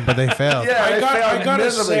tame him, but they failed. Yeah, I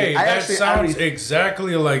gotta say, that sounds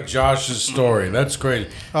exactly like Josh's story. That's crazy.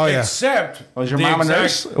 Oh, yeah. Except, was your mom a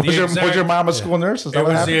nurse? Was your mom a school nurse? Is that it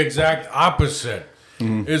was the exact opposite.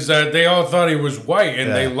 Mm-hmm. Is that they all thought he was white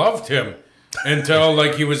and they loved him. Until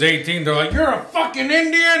he was 18, they're like, "You're a fucking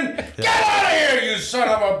Indian! Get out of here, you son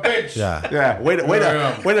of a bitch!" Yeah. Way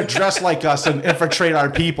to dress like us and infiltrate our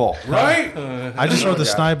people, right? I just rode the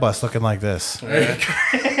Snide bus looking like this.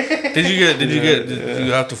 Did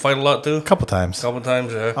you have to fight a lot too? A couple times.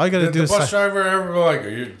 Yeah. All you gotta do the is bus driver ever like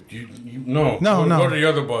no. Go to the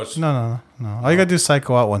other bus. No. All you gotta do is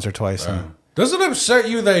psycho out once or twice. Does it upset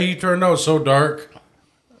you that he turned out so dark?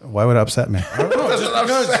 Why would it upset me? I don't know.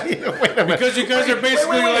 Because you guys are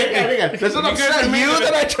basically Does it upset you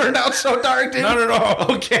that I turned out so dark, dude? Not at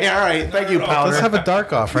all. Okay, all right. Thank you, Powder. Let's have a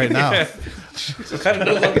dark off right now.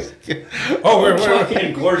 Oh, we're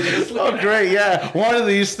fucking gorgeous. Oh, great, yeah. One of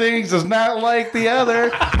these things is not like the other.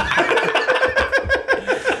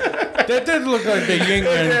 That did look like the yin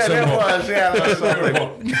yang symbol. That was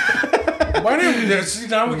something. Why didn't we see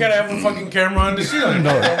now we gotta have a fucking camera on the ceiling?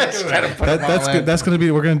 No, that's good. That's gonna be.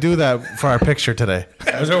 We're gonna do that for our picture today.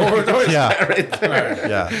 Is that what we're doing? Yeah, right there.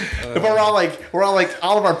 Yeah. If we're all like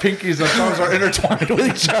all of our pinkies and thumbs are intertwined with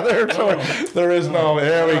each other. So there is no.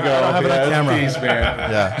 There we go. I don't have a camera. Peace, man.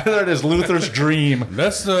 Yeah. There it is. Luther's dream.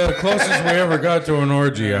 That's the closest we ever got to an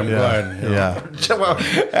orgy. I'm glad. Yeah. Well,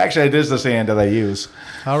 actually, it is the sand that I use.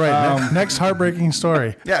 All right. Next heartbreaking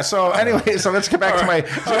story. Yeah. So anyway, let's get back to my.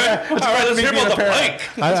 Let's hear about the bike.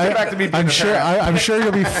 Let's get back to me. I'm sure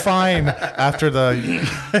you'll be fine after the.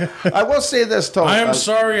 I will say this, though. I am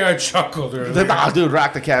sorry I chuckled earlier. Dude,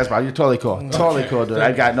 rock the Casbah. You're totally cool. Totally cool, dude.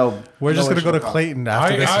 I got no. We're just gonna go to Clayton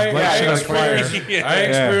after this. I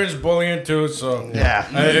experienced bullying too, so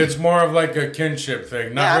it's more of like a kinship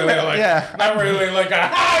thing, not really like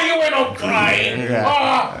a you went on crying.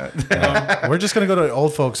 We're just gonna go to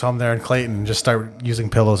old folks' home there in Clayton and just start using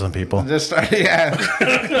pillows on people. Was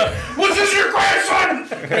this your grandson?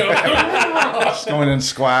 Just going in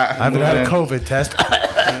squat. I haven't had a COVID test.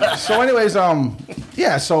 So, anyways,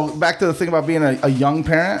 so back to the thing about being a young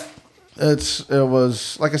parent. It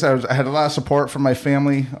was like I said, I had a lot of support from my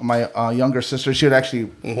family. My younger sister, she would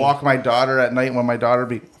actually walk my daughter at night when my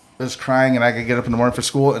daughter was crying, and I could get up in the morning for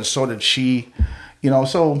school, and so did she.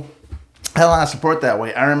 So I had a lot of support that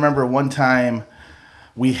way. I remember one time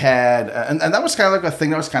we had, and that was kind of like a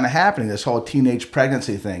thing that was kind of happening. This whole teenage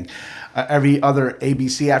pregnancy thing. Every other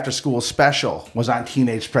ABC after school special was on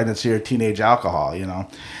teenage pregnancy or teenage alcohol,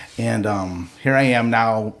 And here I am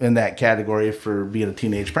now in that category for being a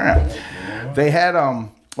teenage parent. They had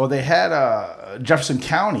Jefferson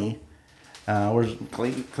County, where's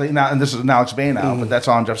Clayton now, and this is now it's Bay now, but that's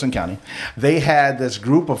all in Jefferson County. They had this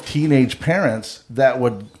group of teenage parents they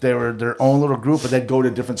were their own little group, but they'd go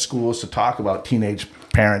to different schools to talk about teenage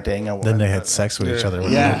parenting. And Then they had sex with each other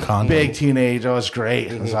with yeah, no condom. big teenage. It was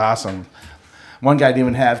great. It was awesome. One guy didn't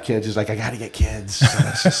even have kids. He's like, I got to get kids. So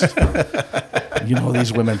it's just,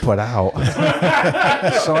 these women put out.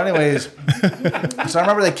 So anyways, so I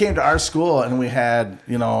remember they came to our school and we had,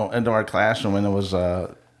 into our classroom, and it was,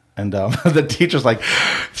 the teacher's like,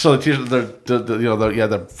 so the teacher,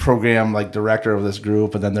 the program like director of this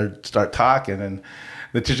group, and then they start talking, and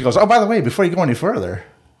the teacher goes, oh, by the way, before you go any further,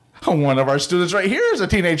 one of our students right here is a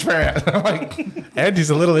teenage parent. I'm like, And he's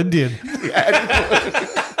a little Indian.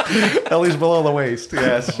 at least below the waist,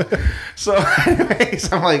 yes. So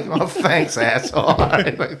anyways, I'm like, well, thanks, asshole.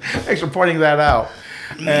 Thanks for pointing that out.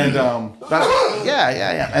 And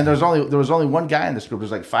and there was only one guy in this group.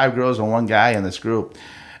 There's like 5 girls and one guy in this group.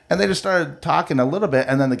 And they just started talking a little bit,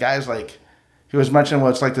 and then the guy's like, he was mentioning what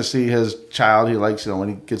it's like to see his child. He likes, when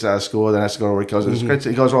he gets out of school, then has to go to work. He goes, it's great.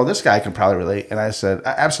 He goes, well, this guy can probably relate. And I said,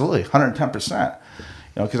 absolutely, 110%.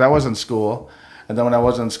 Because I was in school, and then when I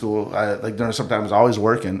was in school, during sometimes I was always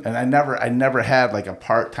working, and I never had like a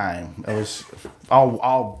part time. It was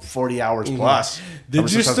all 40 hours plus.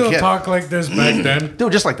 Did you still talk like this back then?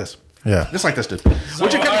 Dude, just like this. Yeah. Just like this, dude. So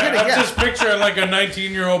I'm just picturing like a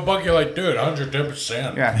 19-year-old buck. You're like, dude,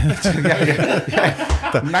 110%. Yeah.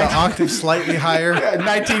 The octave slightly higher.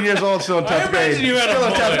 19 years old, still in 10th grade. You had still a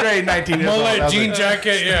in 10th grade, 19 years old. mullet, jean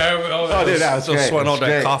jacket, yeah. Oh, dude, that was Still great. sweating all that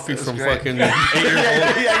Great. coffee from Great. fucking 8 years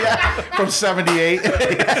old. Yeah. From 78.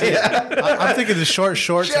 I'm thinking the short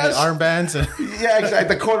shorts and the armbands. And Yeah,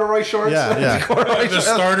 exactly. The corduroy shorts. Yeah. The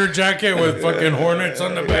starter jacket with fucking hornets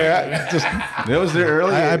on the back. It was the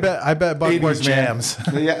early. I bet Buck wore 80s, man. jams.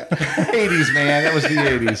 Yeah, 80s, man. That was the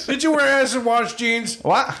 80s. Did you wear acid wash jeans?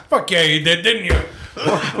 What? Fuck yeah, you did, didn't you?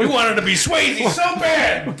 We wanted to be Swayze so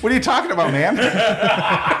bad. What are you talking about, man?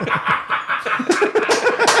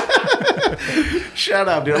 Shut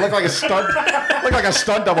up, dude. I look like a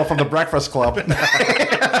stunt double from the Breakfast Club.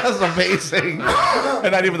 That was amazing.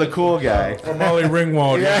 And not even the cool guy. From Molly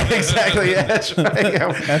Ringwald. Yeah, exactly. Yeah, that's right. Yeah.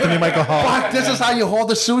 Anthony Michael Hall. Fuck, this is how you hold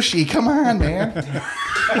the sushi. Come on, man.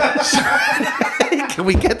 Can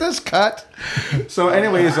we get this cut? So,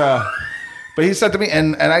 anyways, but he said to me,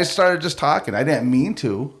 and I started just talking. I didn't mean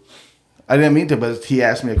to, but he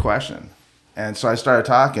asked me a question. And so I started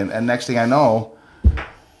talking, and next thing I know,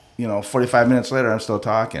 45 minutes later, I'm still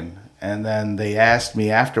talking. And then they asked me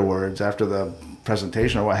afterwards, after the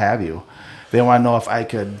presentation or what have you, they want to know if I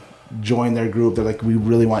could join their group. They're like, we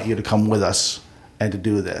really want you to come with us and to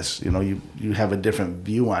do this. You have a different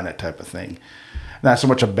view on it, type of thing. Not so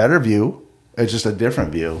much a better view, it's just a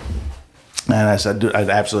different view. And I said, dude, I'd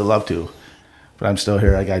absolutely love to, but I'm still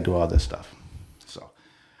here. I got to do all this stuff. So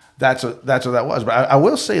that's what that was. But I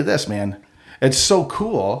will say this, man, it's so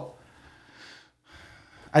cool.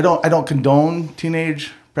 I don't condone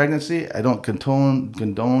teenage pregnancy. I don't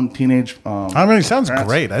condone teenage. It sounds parents.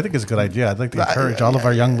 great. I think it's a good idea. I'd like to encourage all of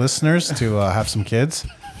our young listeners to have some kids.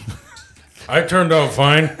 I turned out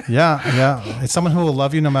fine. Yeah. It's someone who will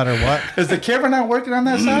love you no matter what. Is the camera not working on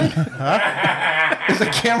that side? Is the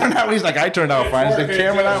camera not? He's like, I turned out fine. Is the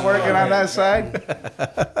camera not working on that side?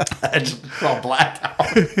 It's all black out.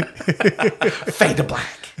 Fade to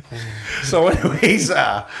black. So, anyways,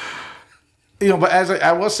 but as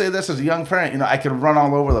I will say this, as a young parent, I could run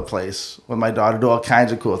all over the place with my daughter, do all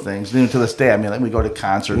kinds of cool things. Even to this day, we go to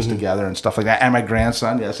concerts together and stuff like that. And my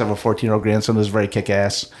grandson, yes, I have a 14-year-old grandson who's very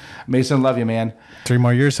kick-ass. Mason, love you, man. 3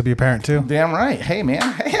 more years to be a parent too. Damn right. Hey,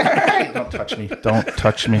 man. Hey, all right. Don't touch me. Don't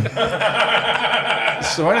touch me.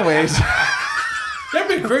 So, anyways.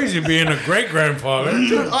 That'd be crazy being a great-grandfather.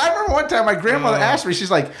 Dude, I remember one time my grandmother asked me, she's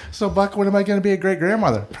like, so, Buck, when am I going to be a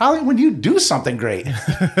great-grandmother? Probably when you do something great.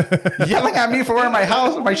 Yelling at me for wearing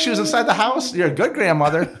my shoes inside the house? You're a good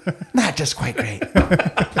grandmother. Not just quite great.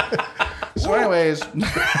 So anyways,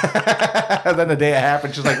 and then the day it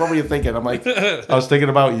happened, she's like, what were you thinking? I'm like, I was thinking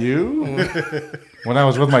about you when I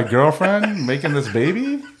was with my girlfriend making this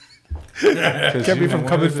baby. Kept me from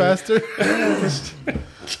coming faster.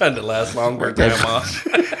 Trying to last longer, Grandma.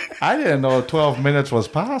 I didn't know 12 minutes was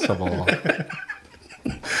possible.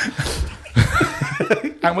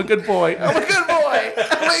 I'm a good boy.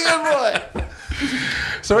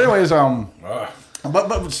 So anyways,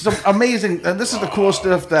 But some amazing, and this is the cool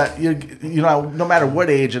stuff that no matter what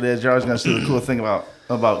age it is, you're always going to see the cool thing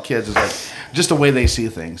about kids is like just the way they see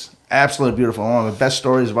things. Absolutely beautiful. One of the best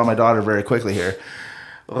stories about my daughter, very quickly here.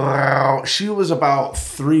 She was about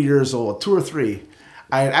 3 years old, 2 or 3.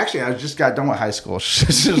 I just got done with high school. She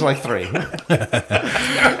was like 3.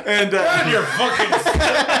 And God, you're fucking.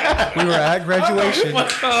 We were at graduation. I'm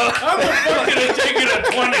fucking taking a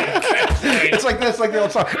 20. it's like this, like the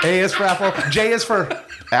old song. A is for apple. J is for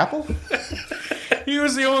apple. He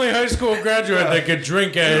was the only high school graduate that could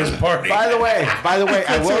drink at his party. By the way,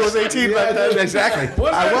 I will. was 18 back then. Exactly.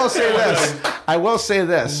 I will say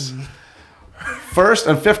this. First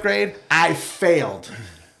and fifth grade, I failed.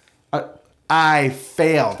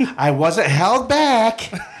 I wasn't held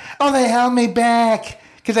back. Oh, they held me back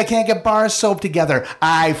because I can't get bar soap together.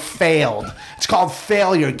 I failed. It's called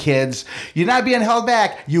failure, kids. You're not being held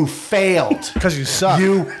back. You failed. Because you suck.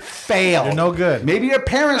 You failed. You're no good. Maybe your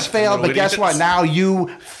parents failed, but guess what? Now you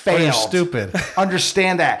failed. You're stupid.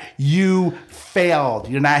 Understand that. You failed.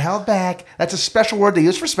 You're not held back. That's a special word they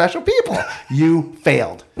use for special people. You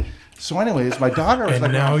failed. So anyways, my daughter was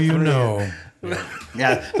And now you know.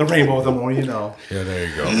 Yeah, the rainbow, the more you know. Yeah, there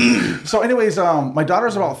you go. So anyways, my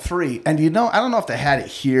daughter's about 3. And I don't know if they had it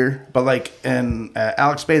here, but like in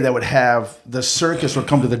Alex Bay, they would have, the circus would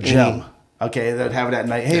come to the gym. Okay, they'd have it at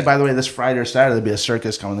night. Hey, by the way, this Friday or Saturday, there'll be a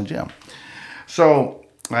circus coming to the gym. So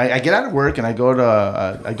I get out of work and I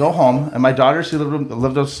go home. And my daughter, she lived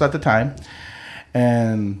with us at the time.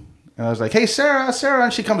 And I was like, hey, Sarah.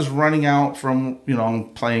 And she comes running out from,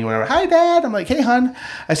 playing whatever. Hi, Dad. I'm like, hey, hon.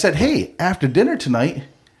 I said, hey, after dinner tonight,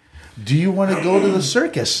 do you want to go to the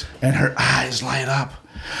circus? And her eyes light up.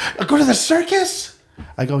 Go to the circus?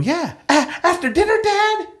 I go, yeah. After dinner,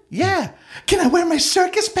 Dad? Yeah. Can I wear my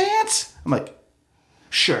circus pants? I'm like,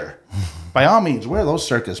 sure. By all means, wear those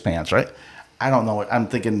circus pants, right? I don't know what. I'm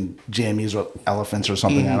thinking jammies with elephants or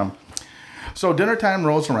something on them. So dinner time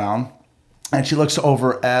rolls around. And she looks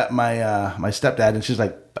over at my my stepdad, and she's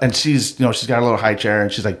like, and she's got a little high chair,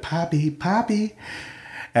 and she's like, Poppy.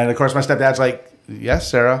 And of course, my stepdad's like,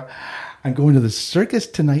 yes, Sarah, I'm going to the circus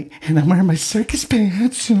tonight, and I'm wearing my circus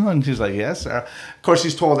pants. And she's like, yes, Sarah. Of course,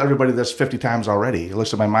 she's told everybody this 50 times already. He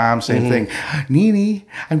looks at my mom, same thing. Nene,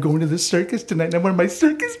 I'm going to the circus tonight, and I'm wearing my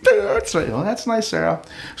circus pants. Like, oh, that's nice, Sarah.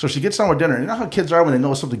 So she gets on with dinner. You know how kids are when they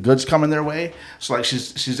know something good's coming their way? So like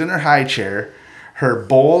she's in her high chair. Her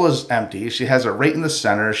bowl is empty. She has it right in the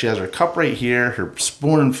center. She has her cup right here. Her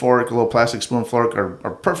spoon and fork, a little plastic spoon and fork,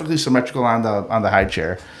 are perfectly symmetrical on the high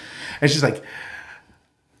chair. And she's like,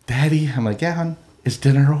 Daddy. I'm like, yeah, hon. Is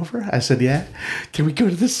dinner over? I said, yeah. Can we go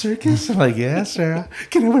to the circus? I'm like, yeah, Sarah.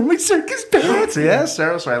 Can I wear my circus pants? Yeah,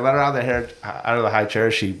 Sarah. So I let her out of the high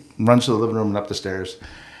chair. She runs to the living room and up the stairs.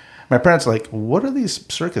 My parents are like, what are these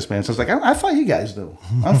circus pants? I was like, I thought you guys do.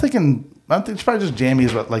 I'm thinking it's probably just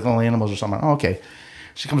jammies with like little animals or something. Oh, okay.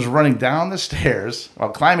 She comes running down the stairs,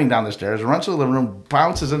 climbing down the stairs, runs to the living room,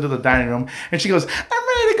 bounces into the dining room, and she goes, I'm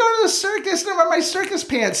ready to go to the circus, and I'm wearing my circus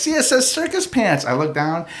pants. See, it says circus pants. I look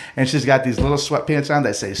down, and she's got these little sweatpants on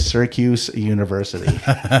that say Syracuse University.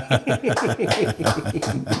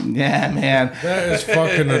 Yeah, man. That is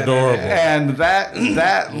fucking adorable. And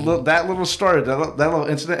that little story, that little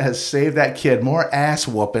incident has saved that kid more ass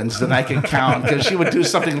whoopings than I can count, because she would do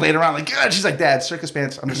something later on, like, God, she's like, Dad, circus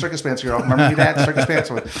pants. I'm a circus pants girl. Remember me, Dad? Circus pants.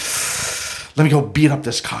 So let me go beat up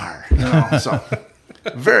this car. So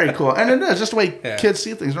very cool. And it is just the way kids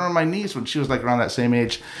see things. I remember my niece, when she was like around that same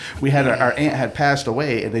age, we had our aunt had passed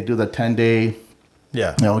away, and they do the 10-day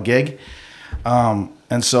gig.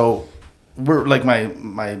 And so we're like my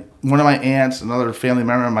one of my aunts, another family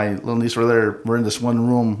member, and my little niece were there. We're in this one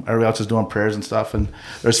room. Everybody else is doing prayers and stuff, and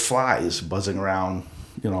there's flies buzzing around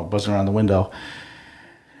the window.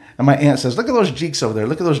 And my aunt says, look at those jeeks over there.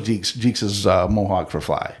 Look at those jeeks. Jeeks is Mohawk for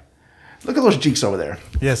fly. Look at those jeeks over there.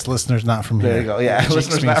 Yes, listeners not from here. There you go. Yeah,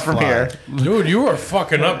 listeners not from here. Dude, you were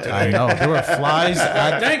fucking up today. I know. There were flies.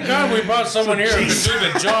 Thank God we brought someone here who could do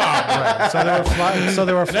the job. Right. So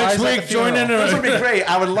there were flies. Next week, join in. This would be great.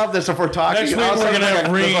 I would love this if we're talking. Next week, we're going to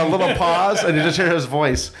have there's a little pause, and you just hear his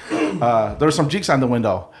voice. There were some jeeks on the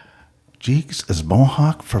window. Jeeks is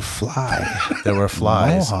Mohawk for fly. There were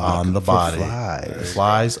flies Mohawk on the body.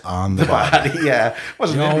 Flies on the body. Yeah.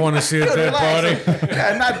 You all want to see a dead body?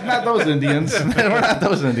 Yeah, not those Indians. We're not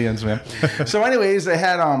those Indians, man. So anyways, they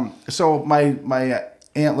had so my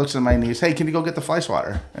aunt looks at my niece, hey, can you go get the fly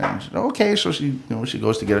swatter? And she, okay, so she she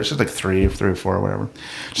goes to get it. She's like three or four or whatever.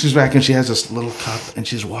 She's back and she has this little cup and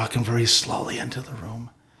she's walking very slowly into the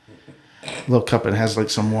room. Little cup, and has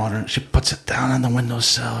like some water. She puts it down on the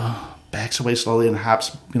windowsill, backs away slowly and hops,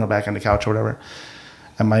 back on the couch or whatever.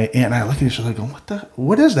 And my aunt and I look at each other going,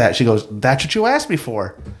 what is that? She goes, that's what you asked me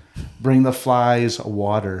for. Bring the flies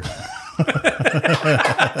water.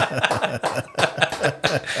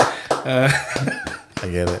 I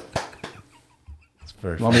get it.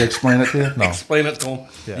 Want me to explain it to you? No. Explain it to him.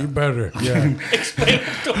 You better. Yeah. Explain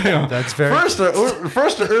it to him. That's very First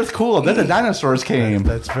the earth cooled, then the dinosaurs came.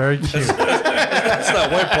 That's very cute. That's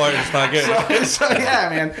that white part. It's not good. So yeah,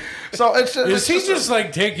 man. So it's just, Is he just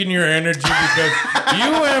like taking your energy because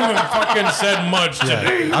you haven't fucking said much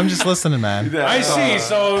today? I'm just listening, man. I see.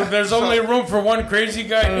 So there's only room for one crazy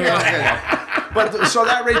guy here. But so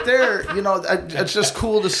that right there, it's just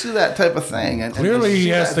cool to see that type of thing. And Clearly, to he see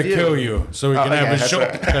has that to view. kill you so he can have his that's show.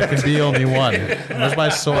 right. There can be only one. Where's my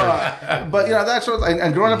sword? But that's what.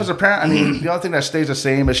 And growing up as a parent, I mean, the only thing that stays the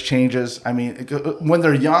same is changes. I mean, when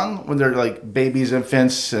they're young, when they're like babies,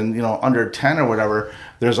 infants, and under 10 or whatever,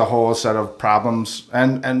 there's a whole set of problems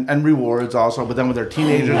and rewards also. But then when they're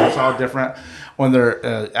teenagers, it's all different. When they're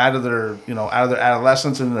out of their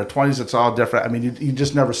adolescence and in their 20s, it's all different. I mean, you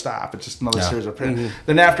just never stop. It's just another series of parents.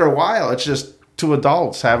 Then after a while, it's just two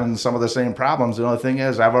adults having some of the same problems. The only thing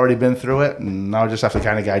is, I've already been through it, and now I just have to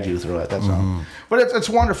kind of guide you through it. That's all. But it's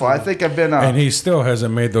wonderful. I think I've been. And he still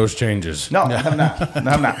hasn't made those changes. No, I'm not.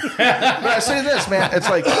 No, I'm not. But I say this, man. It's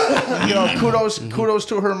like, kudos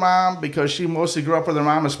to her mom, because she mostly grew up with her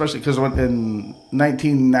mom, especially because in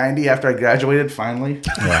 1990, after I graduated, finally.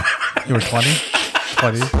 Yeah. You were 20?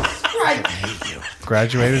 20? I hate you.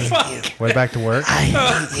 Graduated? Went back to work? I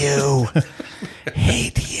hate you.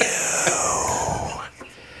 Hate you.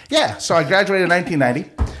 Yeah, so I graduated in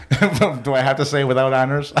 1990. Do I have to say without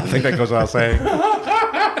honors? I think that goes without saying.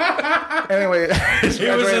 Anyway, He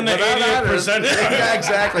was in the 80th percentile. Yeah,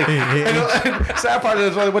 exactly. And sad part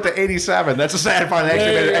is I only went to 87. That's the sad part. They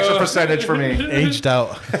actually made an extra percentage for me. Aged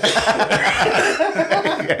out.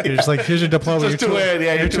 You're just like, here's your diploma. Just too old.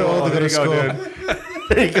 Yeah, you're too old to go to school.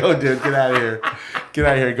 There you go, dude. Get out of here. Get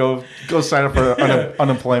out of here. Go sign up for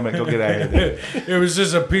unemployment. Go get out of here, dude. It was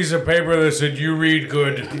just a piece of paper that said, "You read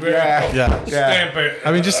good." Yeah. Yeah. Stamp it.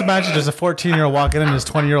 I mean, just imagine there's a 14-year-old walking in and there's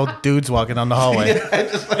 20-year-old dudes walking down the hallway.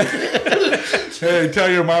 Hey, tell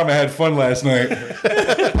your mom I had fun last night.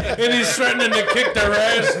 And he's threatening to kick their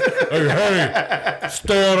ass. Hey,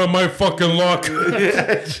 stay out of my fucking luck.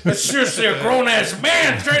 It's seriously a grown-ass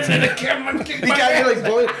man threatening to kick my You got me like,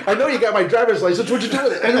 boy, I know you got my driver's license. What'd you do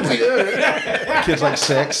with it? I don't think Kid's like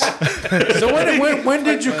 6. So when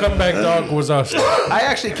did you come back to Akwesasne? I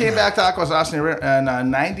actually came back to Akwesasne in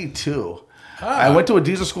 92. I went to a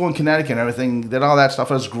diesel school in Connecticut and everything, did all that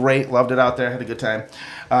stuff. It was great. Loved it out there. Had a good time.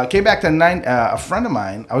 Came back to a friend of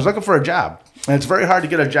mine. I was looking for a job. And it's very hard to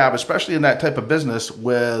get a job, especially in that type of business,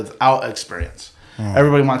 without experience.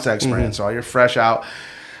 Everybody wants that experience. So you're fresh out.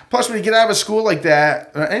 Plus, when you get out of a school like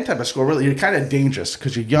that, or any type of school, really, you're kind of dangerous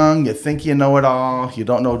because you're young. You think you know it all. You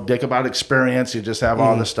don't know dick about experience. You just have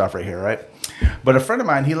all this stuff right here, right? But a friend of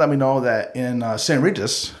mine, he let me know that in St.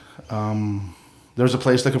 Regis, there was a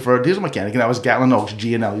place looking for a diesel mechanic, and that was Gatlin Oaks,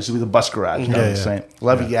 G&L. Used to be the bus garage.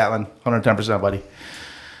 Love you, Gatlin. 110%, buddy.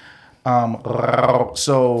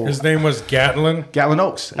 So His name was Gatlin, Gatlin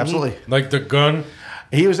Oaks, absolutely. like the gun.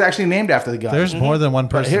 He was actually named after the gun. There's more than one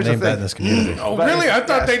person here's the named that thing. in this community. Oh, really? I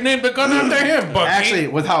thought they named the gun after him, Bucky. Actually,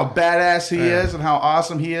 with how badass he is and how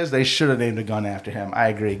awesome he is, they should have named a gun after him. I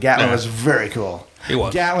agree. Gatlin was very cool. He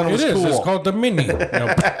was. Gatlin It was is. cool. It's called the Mini. The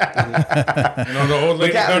old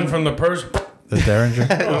lady Gatlin- gun from the purse. The Derringer?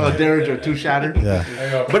 A Derringer 2-shotter. Yeah.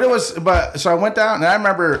 So I went down, and I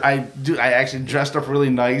remember I actually dressed up really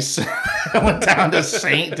nice. I went down to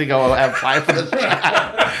Saint to go apply for the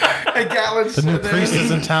job. And Gatlin's The new priest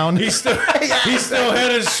is in town. He still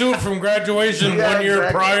had his suit from graduation 1 year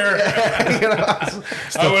prior.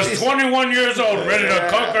 I was 21 years old, ready to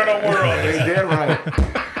conquer the world. Damn right.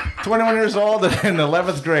 21 years old and in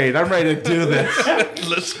 11th grade. I'm ready to do this.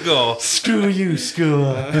 Let's go. Screw you,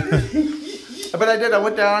 school. But I did. I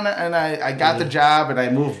went down and I got the job and I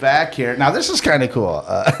moved back here. Now, this is kind of cool.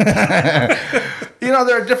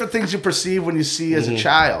 There are different things you perceive when you see as a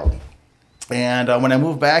child. And when I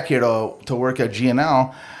moved back here to work at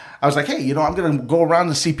GNL, I was like, hey, I'm going to go around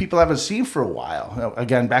and see people I haven't seen for a while.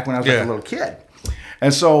 Again, back when I was like a little kid.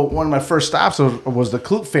 And so one of my first stops was the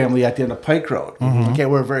Kloop family at the end of Pike Road. Okay,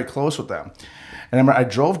 we were very close with them. And I remember I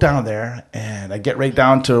drove down there, and I get right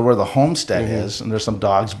down to where the homestead is, and there's some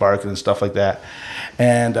dogs barking and stuff like that.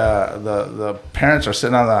 And the parents are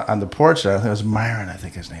sitting on the porch there. I think it was Myron, I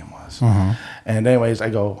think his name was. And anyways,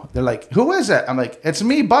 they're like, who is it? I'm like, it's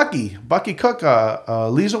me, Bucky. Bucky Cook,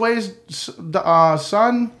 Lizaway's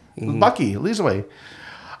son, Bucky, Lizaway.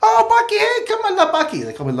 Oh, Bucky, hey, come on, little Bucky.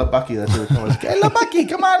 They call me little Bucky. That's what they call me. Hey, little Bucky,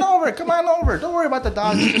 come on over. Don't worry about the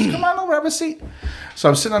dogs. Just come on over, have a seat. So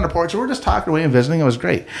I'm sitting on the porch, and we're just talking away and visiting. It was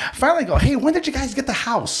great. Finally, I go, hey, when did you guys get the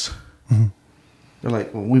house? They're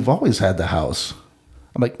like, well, we've always had the house.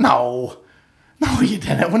 I'm like, no, you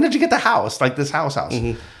didn't. When did you get the house? Like this house.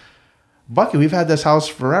 Bucky, we've had this house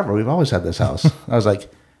forever. We've always had this house. I was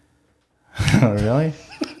like, really?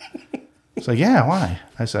 It's like, yeah, why?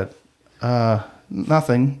 I said,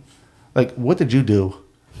 nothing. Like, what did you do?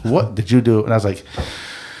 what did you do? And I was like,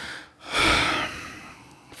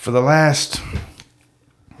 for the last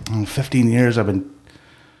 15 years, I've been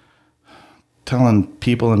telling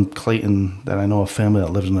people in Clayton that I know a family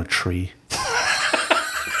that lives in a tree.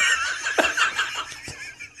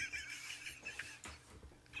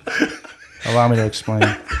 Allow me to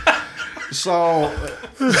explain. So,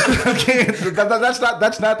 okay, that's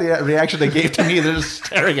not the reaction they gave to me. They're just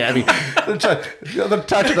staring at me. The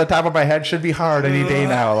touch at the top of my head should be hard any day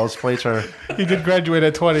now. Those plates are. He did graduate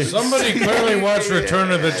at 20. Somebody clearly watched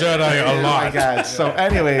Return of the Jedi a lot. Oh my God. So,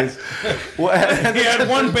 anyways, He had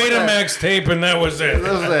one Betamax tape, and that was it. and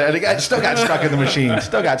the guy still got stuck in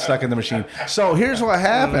the machine. So here's what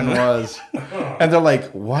happened was, and they're like,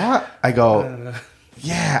 "What?" I go,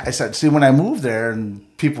 "Yeah." I said, "See, when I moved there, and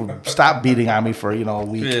people stopped beating on me for a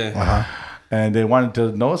week, and they wanted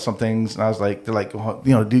to know some things, and I was like, they're like, well,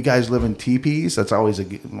 do you guys live in teepees?" That's always a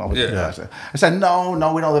I said, no,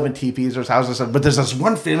 we don't live in teepees. There's houses. I said, but there's this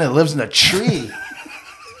one family that lives in a tree.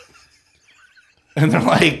 And they're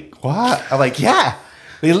like, what? I'm like, yeah,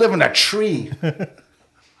 they live in a tree.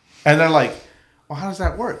 And they're like, well, how does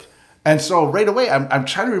that work? And so right away, I'm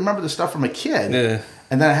trying to remember the stuff from a kid. Yeah.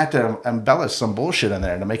 And then I had to embellish some bullshit in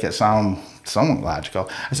there to make it sound somewhat logical.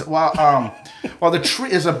 I said, well, the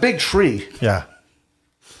tree is a big tree. Yeah.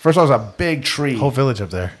 First of all, it's a big tree. Whole village up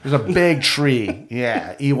there. There's a big tree.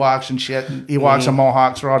 Yeah. Ewoks and shit. Ewoks and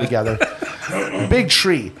Mohawks are all together. Big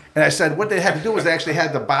tree. And I said, what they had to do was they actually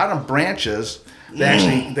had the bottom branches. They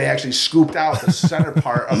actually scooped out the center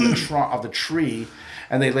part of the trunk of the tree,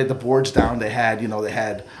 and they laid the boards down. They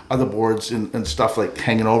had other boards and stuff like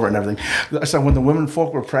hanging over and everything. I said when the women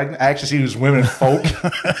folk were pregnant, I actually see these women folk.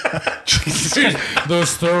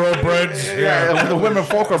 Those thoroughbreds. Yeah, when the women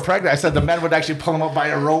folk were pregnant, I said the men would actually pull them up by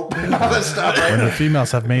a rope and all this stuff. Right? When the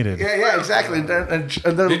females have mated. Yeah, exactly.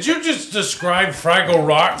 Did you just describe Fraggle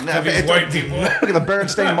Rock to these white people? Look at the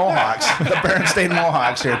Berenstain Mohawks. The Berenstain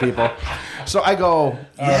Mohawks here, people. So I go,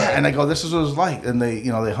 and I go, this is what it was like. And they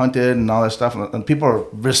hunted and all that stuff. And people are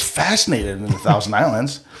just fascinated in the Thousand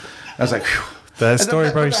Islands. I was like, whew. That story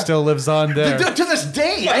probably still lives on there. To this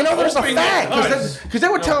day, I know there's a fact. Because they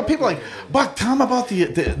would tell people, like, Buck, tell them about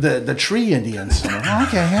the tree Indians. Like, oh,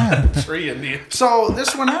 okay, yeah. Tree Indians. So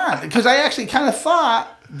this went on. Because I actually kind of thought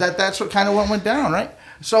that's what kind of what went down, right?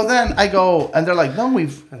 So then I go, and they're like, no,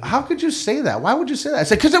 how could you say that? Why would you say that? I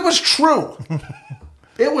said, because it was true.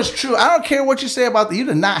 It was true. I don't care what you say about that. You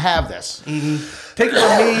did not have this. Mm-hmm. Take it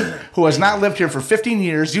from me, who has not lived here for 15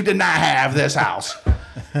 years. You did not have this house.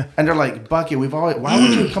 And they're like, Bucky, why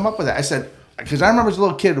would you come up with that? I said, because I remember as a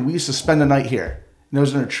little kid, we used to spend the night here. And it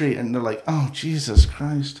was in a tree. And they're like, oh, Jesus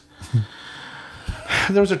Christ.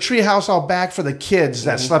 There was a tree house all back for the kids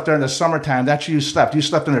that slept there in the summertime. That's where you slept. You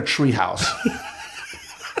slept in a tree house.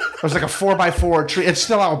 It was like a 4x4 tree. It's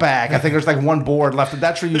still out back. I think there's like one board left.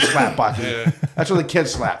 That's where you slept, Bucky. Yeah. That's where the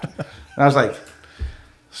kids slept. And I was like,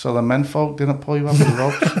 so the men folk didn't pull you up with the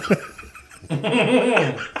ropes?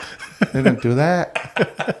 They didn't do that?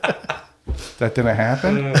 That didn't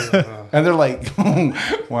happen? And they're like,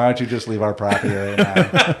 why don't you just leave our property right now?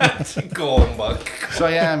 Go on, Buck. So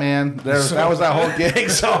yeah, man, that was that whole gig.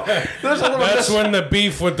 So there's a little. That's when the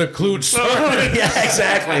beef with the klute started. Yeah,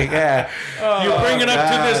 exactly. Yeah. You bring it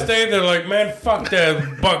up to this day, they're like, man, fuck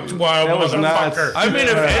that buck wild motherfucker. I mean,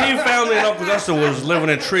 if any family in Akwesasne was living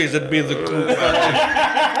in trees, it'd be the klute.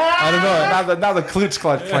 I don't know. Now the klutes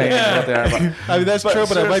clutch playing right there. But, I mean, that's true,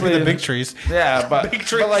 but it might be the big trees. Yeah, but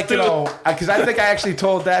like because I think I actually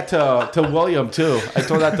told that to William too. I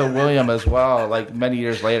told that to William as well, like many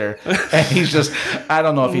years later. And he's just, I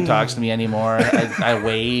don't know if he talks to me anymore. I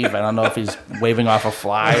wave. I don't know if he's waving off a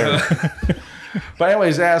fly. But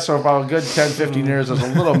anyways, so about a good 10, 15 years, there's a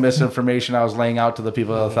little misinformation I was laying out to the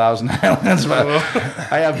people of the Thousand Islands. But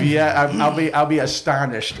I'll be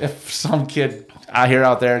astonished if some kid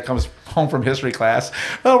out there comes home from history class.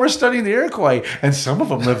 Oh, we're studying the Iroquois, and some of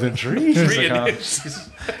them lived in trees.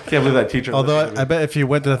 Can't believe that teacher. Although I bet if you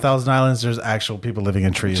went to the Thousand Islands, there's actual people living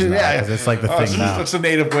in trees. Yeah, it's like the thing now. It's a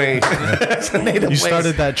native way. It's a native way. You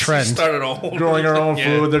started that trend. Growing our own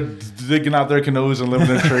food. They're digging out their canoes and living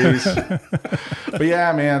in trees. But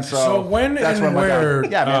yeah, man. So when and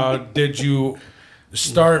where did you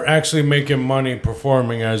start actually making money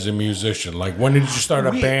performing as a musician? Like, when did you start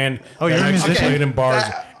a band that actually played in bars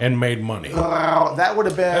and made money? Wow, that would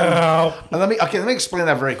have been... Let me explain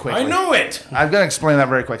that very quickly. I know it. I'm going to explain that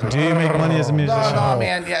very quickly. Do you make money as a musician? No,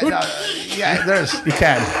 man. Yeah, there's... You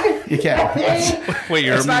can. You can't. Wait,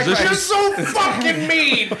 you're a musician? You're so fucking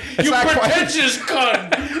mean. You not quite- pretentious cunt.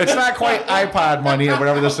 It's not quite iPod money or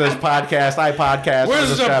whatever this is. Podcast, iPodcast.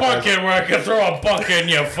 Where's the bucket where I can throw a bucket in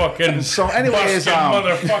you fucking So anyways,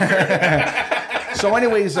 motherfucker? So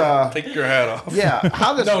anyways, Take your hat off. yeah.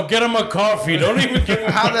 How this No, get him a coffee. Don't even give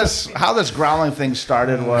him. how this growling thing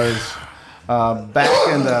started was back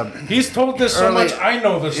in the He's told this so Early- much. I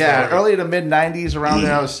know the story. early to mid '90s. Around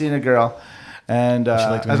there, I was seeing a girl, and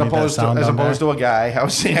liked when as you made that opposed sound down to a guy, I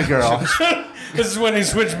was seeing a girl. This is when he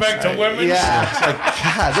switched back to women. Yeah, it's like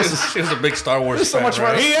God, this is She was a big Star Wars so fan, much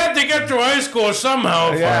right? fun. He had to get through high school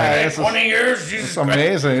somehow. Yeah, For this is- 20 years. Jesus Christ.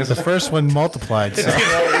 amazing. It's The first one multiplied. So.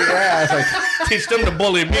 yeah, it's like. Teach them to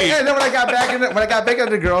bully me. And then when I got back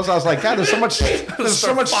into girls, I was like, God, there's so much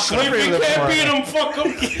slippery If you in this can't world. beat him, fuck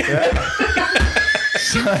him.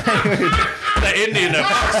 The Indian that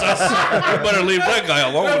passed us. You better leave that guy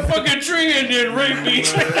That alone. fucking tree Indian raped me.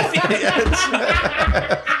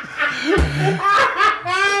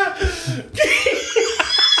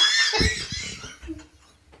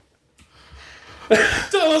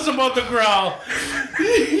 Tell us about the growl.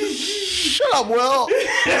 Shut up, Will.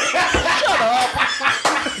 Shut up.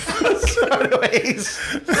 So anyways,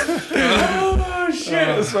 Oh,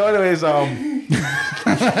 shit.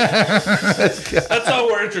 That's how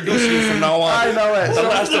we're introducing you from now on. I know it. The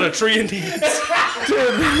last of the tree Indians. That's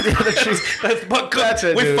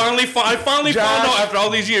it, We dude. finally found out after all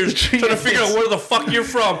these years, trying to figure out where the fuck you're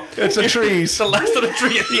from. It's the trees. It's the last of the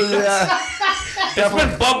tree Indians. Yeah, It's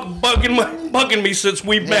been bugging me since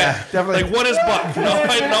we met. definitely. Like, what is Buck?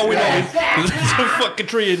 No, we know. It's a fucking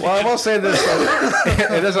tree Indian. well, I will say this: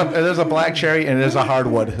 it is a black cherry and it is a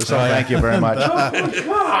hardwood. So thank you very much.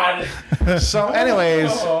 God. So,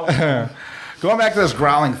 anyways, going back to this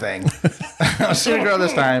growling thing, I was seeing a girl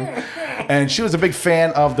this time, and she was a big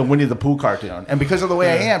fan of the Winnie the Pooh cartoon. And because of the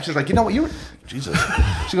way I am, she's like, you know what, Jesus.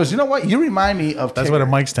 She goes, you know what, you remind me of. That's Tigger. why the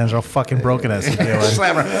mic stands are all fucking broken as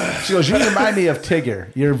Slam her. She goes, you remind me of Tigger.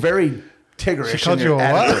 You're very Tiggerish. She called in you your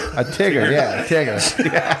a what? attitude. A Tigger, yeah, a Tigger.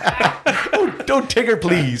 Yeah. Don't Tigger,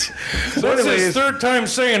 please. So That's his anyways, third time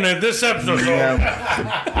saying it this episode.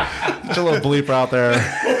 just a little bleeper out there.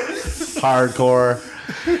 Hardcore.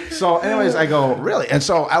 So, anyways, I go, really? And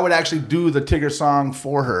so I would actually do the Tigger song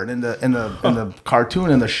for her. And in the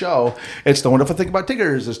cartoon, in the show, it's the wonderful thing about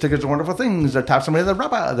Tiggers. Is Tiggers are wonderful things. Their tops are made of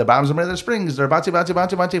rubber. Their bottoms are made of springs. They're bouncy, bouncy,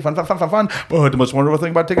 bouncy, bouncy, fun, fun, fun, fun, fun. But the most wonderful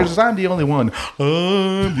thing about Tiggers is I'm the only one.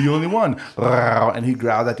 I'm the only one. And he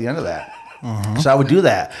growled at the end of that. So I would do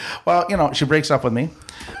that. Well, she breaks up with me.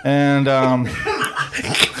 And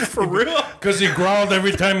For real? Because he growled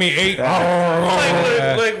every time he ate. You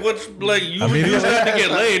use that to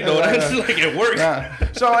get laid, though. That's like it works.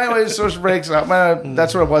 so anyways, so she breaks up.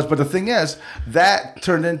 That's what it was. But the thing is, that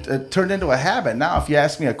turned into a habit. Now, if you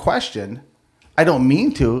ask me a question, I don't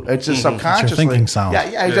mean to. It's just subconsciously. thinking sound.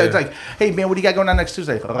 Yeah. It's like, hey man, what do you got going on next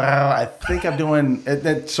Tuesday? I think I'm doing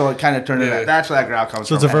it. So it kind of turned into that. That's where that growl comes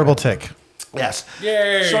So from. it's a verbal tick. Yes.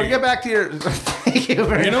 Yay. So to get back to your. Thank you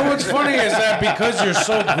very You know much. what's funny is that because you're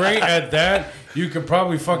so great at that, you could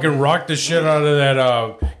probably fucking rock the shit out of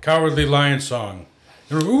that Cowardly Lion song.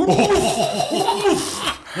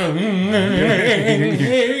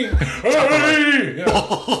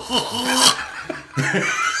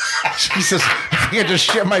 Jesus, I can just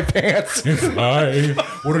shit my pants. I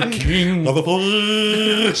were a king of the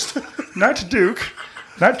forest. Not Duke,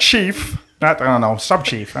 not Chief, I don't know, Sub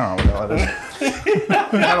Chief. I don't know what the hell that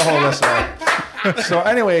is. Got a hold of this. So,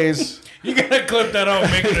 anyways, You gotta clip that out,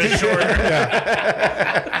 make it short.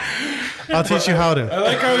 I'll teach you how I to.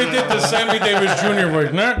 like how he did the Sammy Davis Jr.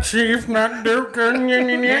 voice. Not Chief, not Duke.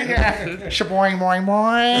 shaboing, boing,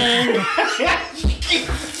 boing.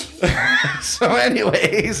 So,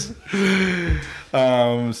 anyways,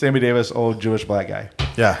 Sammy Davis, old Jewish black guy.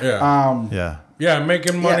 Yeah. Yeah. Yeah. Yeah,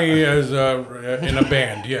 making money as in a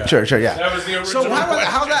band. Yeah. Sure, yeah. That was the original. So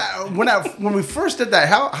when we first did that,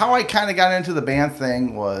 how I kind of got into the band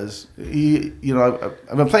thing was,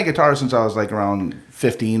 I've been playing guitar since I was like around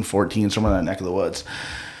 15, 14, somewhere in that neck of the woods.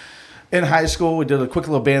 In high school, we did a quick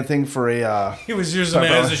little band thing for a. He was using it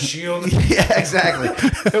as a shield. Yeah, exactly.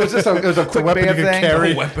 It was a quick weapon band you could thing.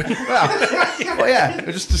 carry. Well, yeah,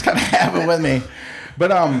 it just kind of happened with me.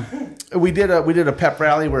 But we did a pep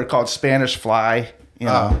rally where it called Spanish Fly.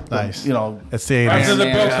 Nice. It's the 80s. After the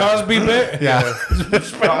Bill Cosby bit. Yeah.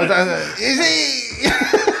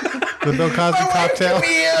 The Bill Cosby cocktail.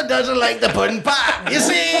 Camille doesn't like the pudding pop. You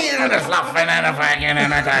see, and the fluffing and the fucking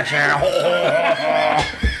and the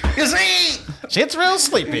You see, Shit's real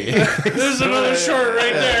sleepy. There's another short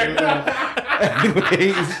right there.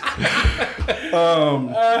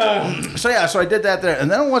 So I did that there, and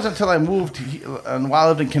then it wasn't until I moved. And while I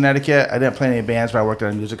lived in Connecticut, I didn't play any bands, but I worked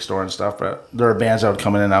at a music store and stuff. But there were bands that would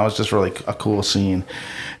come in, and that was just really a cool scene.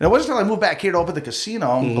 And it wasn't until I moved back here to open the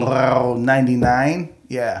casino, 99.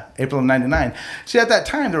 Yeah, April of 99. See, at that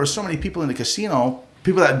time, there were so many people in the casino,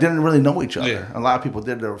 people that didn't really know each other. Yeah. A lot of people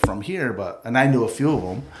did that were from here, and I knew a few of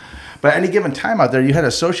them. But at any given time out there, you had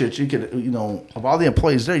associates. You could, of all the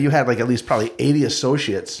employees there, you had like at least probably 80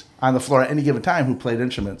 associates on the floor at any given time who played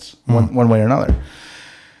instruments one way or another.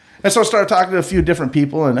 And so I started talking to a few different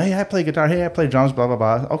people, and hey, I play guitar. Hey, I play drums. Blah blah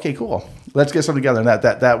blah. Okay, cool. Let's get something together. And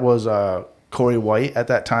that was Corey White at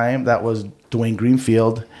that time. That was Dwayne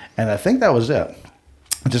Greenfield, and I think that was it.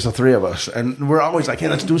 Just the three of us, and we're always like, hey,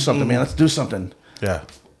 let's do something, man. Let's do something. Yeah.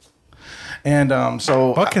 And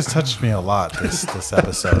so Buck has touched me a lot this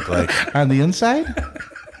episode. Like on the inside.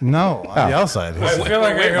 no, on the outside. I feel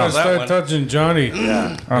like I gotta start touching Johnny.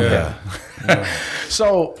 Yeah. Yeah.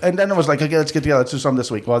 So, and then it was like, okay, let's get together. Let's do something this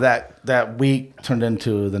week. Well, that week turned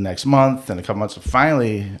into the next month and a couple months.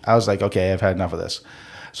 Finally, I was like, okay, I've had enough of this.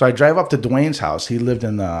 So I drive up to Dwayne's house. He lived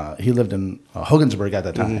in Hogansburg at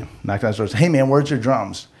that time. Knocked on his door. Said, hey man, where's your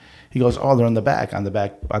drums? He goes, oh, they're in the back, on the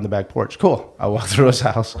back porch. Cool. I walk through his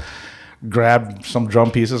house, grab some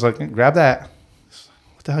drum pieces. Like, grab that.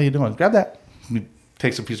 What the hell are you doing? Grab that. He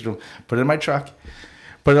takes a piece of drum, put it in my truck,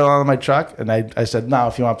 put it on my truck, and I said, no,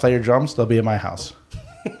 if you want to play your drums, they'll be in my house.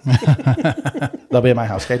 They'll be in my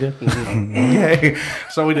house, okay, dude? Okay.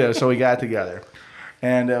 So we did. So we got together.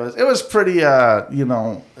 And it was pretty, it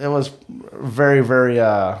was very, very,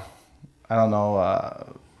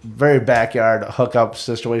 very backyard hookup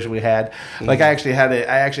situation we had. Like I actually had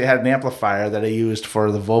an amplifier that I used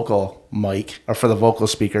for the vocal mic or for the vocal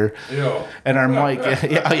speaker. Yo. And our mic,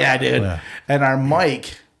 yeah, dude. Yeah. And our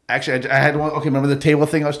mic. Actually, I had one. Okay, remember the table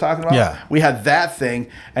thing I was talking about? Yeah. We had that thing,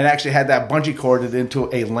 and actually had that bungee corded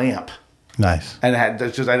into a lamp. Nice. And I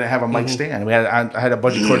didn't have a mic stand. I had a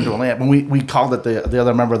bungee cord into a lamp, and we called it the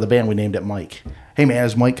other member of the band. We named it Mike. Hey man,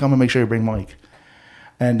 is Mike coming? Make sure you bring Mike.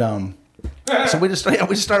 And so we just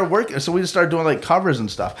started working. So we just started doing like covers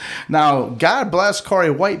and stuff. Now, God bless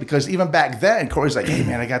Corey White, because even back then, Corey's like, hey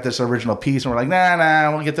man, I got this original piece, and we're like,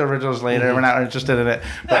 nah, we'll get the originals later. We're not interested in it.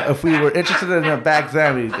 But if we were interested in it back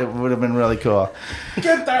then, it would have been really cool.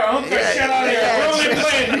 Get that shit out of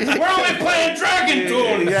here. We're only playing Dragon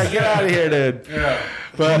Tune. Yeah, get out of here, dude. Yeah.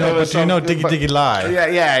 But Diggy Diggy lie. Yeah.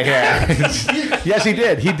 Yes, he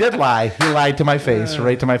did. He did lie. He lied to my face,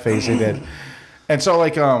 right to my face. He did. And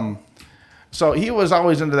so so he was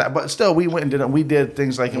always into that, but still we went and did it. We did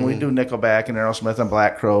things like, and we do Nickelback and Aerosmith and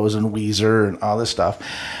Black Crowes and Weezer and all this stuff.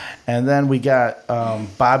 And then we got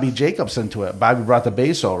Bobby Jacobs into it. Bobby brought the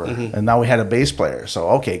bass over, and now we had a bass player. So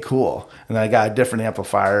okay, cool. And then I got a different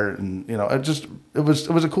amplifier, and it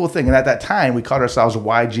was a cool thing. And at that time, we called ourselves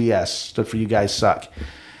YGS, stood for You Guys Suck,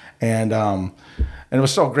 and it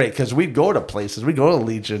was so great because we'd go to places, we'd go to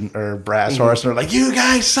Legion or Brass Horse, and they're like, "You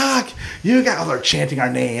guys suck, you guys." They're chanting our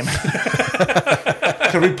name.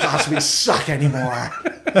 Could we possibly suck anymore?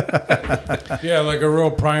 Yeah, like a real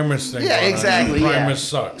Primus thing. Yeah, exactly. Primus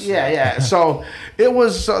sucks. Yeah. So that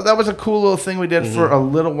was a cool little thing we did for a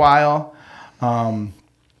little while, and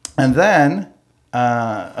then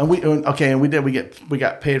we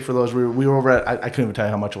got paid for those. We were over at I couldn't even tell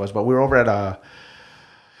you how much it was, but we were over at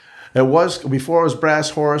it was before it was Brass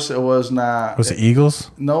Horse. It was not. Was it Eagles?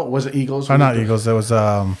 No, it wasn't Eagles. Oh, not Eagles. It was it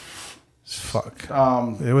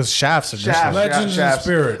was Shafts. Legends and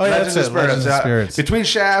Spirits. Oh, yeah, Legends and Legends and Spirits. Between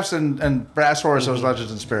Shafts and Brass Horse, it was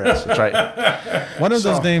Legends and Spirits. That's right. One of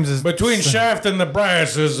those names is between Shaft and the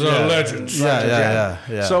Brass is Legends. Yeah.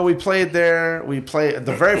 So we played there.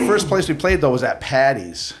 The very first place we played though was at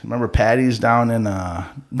Patty's. Remember Patty's down in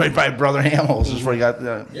right by Brother Hamill's? This is where you got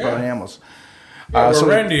Brother Hamill's. Where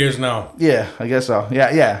Randy is now. Yeah, I guess so.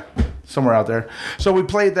 Yeah. Somewhere out there. So we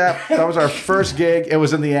played that. That was our first gig. It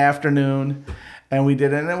was in the afternoon, and we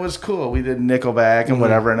did it, and it was cool. We did Nickelback and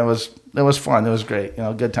whatever, and it was fun. It was great.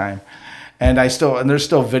 Good time. And there's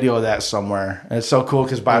still video of that somewhere. And it's so cool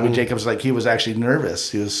because Bobby Jacobs, he was actually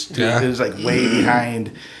nervous. He was like way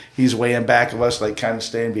behind. He's way in back of us, like kind of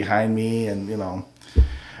staying behind me, and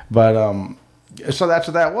But so that's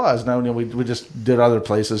what that was. Now we just did other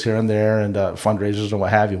places here and there and fundraisers and what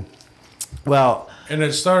have you. Well. And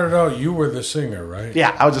it started out, you were the singer, right?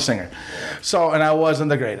 Yeah, I was a singer. So, and I wasn't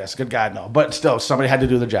the greatest, good God, no. But still, somebody had to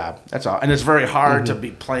do the job. That's all. And it's very hard to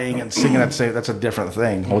be playing and singing at the same. That's a different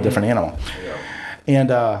thing, whole different animal. Yeah. And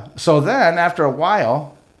so then, after a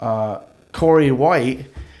while, Corey White,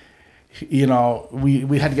 you know,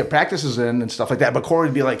 we had to get practices in and stuff like that. But Corey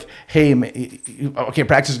would be like, hey, okay,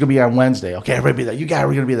 practice is going to be on Wednesday. Okay, everybody be there. You got it,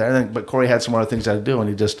 we're going to be there. But Corey had some other things to do, and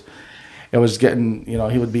it was getting, you know,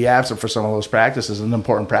 he would be absent for some of those practices and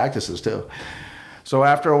important practices too. So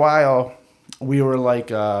after a while, we were like,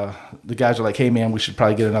 the guys were like, hey, man, we should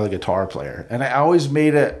probably get another guitar player. And I always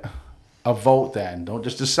made it a vote then. Don't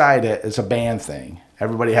just decide it. It's a band thing.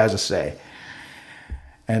 Everybody has a say.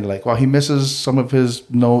 And like, well, he misses some of his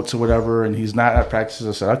notes or whatever, and he's not at practices.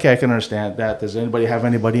 I said, okay, I can understand that. Does anybody have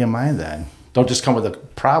anybody in mind then? Don't just come with a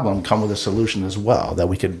problem, come with a solution as well that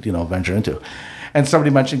we could, you know, venture into. And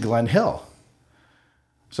somebody mentioned Glenn Hill.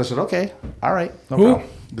 So I said, okay, all right, no problem.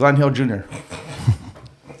 Glenn Hill Jr.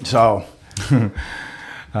 So,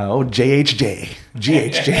 JHJ,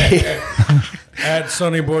 GHJ. At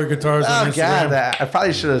Sonny Boy Guitars on Instagram. God, I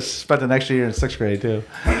probably should have spent the next year in 6th grade too.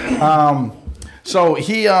 So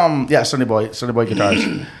he, Sonny Boy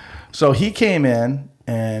Guitars. So he came in,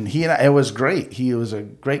 and it was great. He was a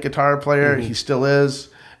great guitar player. Mm-hmm. He still is,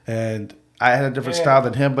 and I had a different style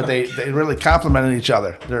than him, but they really complemented each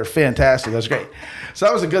other. They're fantastic. It was great. So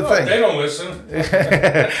that was a good thing. They don't listen.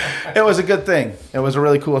 It was a good thing. It was a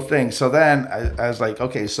really cool thing. So then I was like,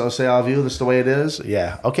 okay, so say all of you, this is the way it is?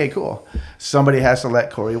 Yeah. Okay, cool. Somebody has to let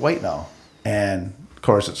Corey White know. And of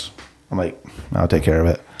course, I'm like, I'll take care of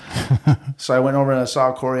it. So I went over and I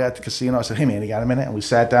saw Corey at the casino. I said, hey, man, you got a minute? And we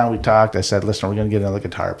sat down, we talked. I said, listen, we're going to get another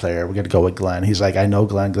guitar player. We're going to go with Glenn. He's like, I know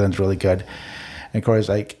Glenn. Glenn's really good. And Corey's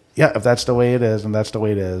like, yeah, if that's the way it is, and that's the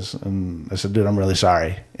way it is. And I said, dude, I'm really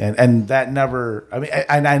sorry. And that never, I mean,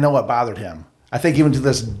 I know it bothered him. I think even to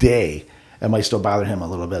this day, it might still bother him a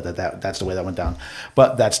little bit that's the way that went down.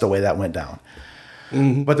 But that's the way that went down.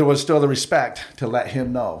 Mm-hmm. But there was still the respect to let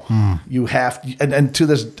him know. You have to, and to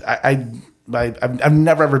this, I've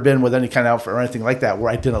never ever been with any kind of outfit or anything like that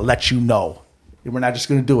where I didn't let you know. We're not just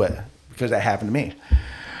going to do it because that happened to me.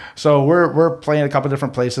 So we're playing a couple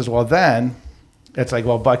different places. Well, then it's like,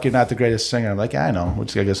 well, Buck, you're not the greatest singer. I'm like, yeah, I know. We're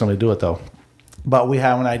just going to get somebody to do it, though. But we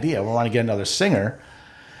have an idea. We want to get another singer,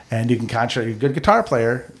 and you can contract a good guitar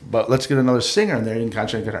player, but let's get another singer in there. You can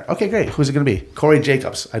contract a guitar. Okay, great. Who's it going to be? Corey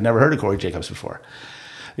Jacobs. I'd never heard of Corey Jacobs before.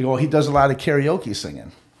 They go, well, he does a lot of karaoke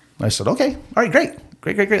singing. I said, okay. All right, great.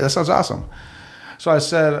 Great. That sounds awesome.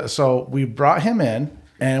 So we brought him in,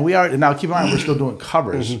 and we are, now keep in mind, we're still doing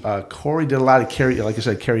covers. Corey did a lot of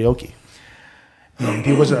karaoke. And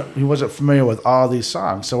he wasn't familiar with all these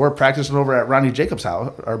songs. So we're practicing over at Ronnie Jacobs'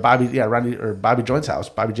 house, or Bobby Joint's house,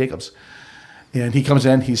 Bobby Jacobs. And he comes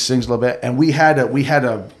in, he sings a little bit, and we had a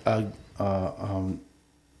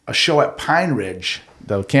show at Pine Ridge,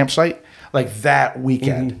 the campsite, like that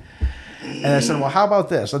weekend. Mm-hmm. And I said, well, how about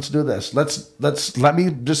this? Let's do this. Let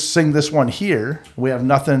me just sing this one here. We have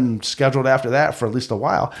nothing scheduled after that for at least a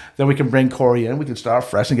while. Then we can bring Corey in. We can start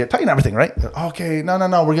fresh and get tight and everything, right? Okay, no.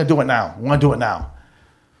 We're going to do it now. We want to do it now.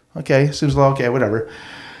 Okay, seems like, okay, whatever.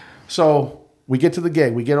 So we get to the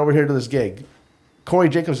gig. We get over here to this gig. Corey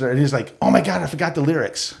Jacobs there, and he's like, oh, my God, I forgot the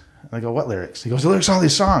lyrics. And I go, what lyrics? He goes, the lyrics to all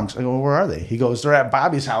these songs. I go, well, where are they? He goes, they're at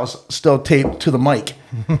Bobby's house, still taped to the mic.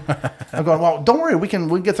 I'm going, well, don't worry, we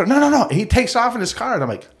can get through. No. He takes off in his car, and I'm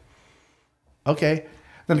like, okay.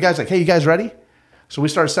 Then the guy's like, hey, you guys ready? So we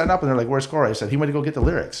started setting up, and they're like, where's Corey? I said, he went to go get the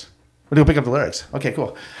lyrics. Went to go pick up the lyrics. Okay,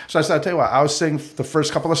 cool. So I said, I'll tell you what, I'll sing the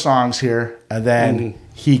first couple of songs here, and then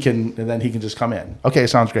he can just come in. Okay,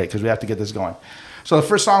 sounds great, because we have to get this going. So the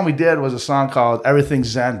first song we did was a song called Everything's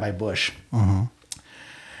Zen by Bush. Mm-hmm.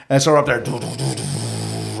 And so we're up there,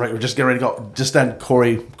 right? We're just getting ready to go. Just then,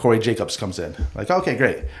 Corey Jacobs comes in. Like, okay,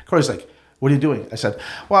 great. Corey's like, what are you doing? I said,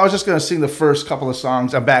 well, I was just going to sing the first couple of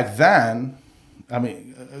songs. And back then, I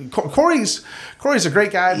mean, Corey's a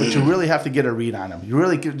great guy, but you really have to get a read on him. You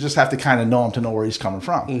really just have to kind of know him to know where he's coming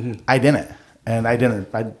from. Mm-hmm. I didn't, and I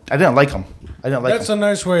didn't like him. That's a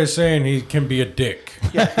nice way of saying he can be a dick.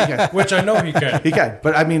 Yeah, he can. Which I know he can. He can,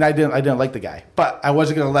 but I mean, I didn't like the guy. But I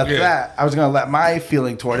wasn't going to let that. I was going to let my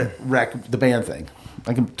feeling toward it wreck the band thing.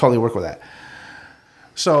 I can totally work with that.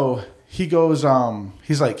 So he goes.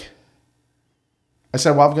 He's like, I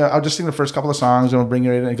said, well, I'll just sing the first couple of songs and we'll bring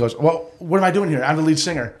you in. And he goes, well, what am I doing here? I'm the lead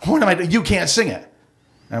singer. What am I doing? You can't sing it.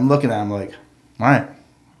 And I'm looking at him like, all right,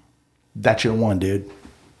 that's your one, dude.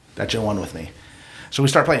 That's your one with me. So we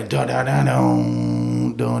start playing, getting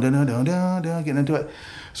into it.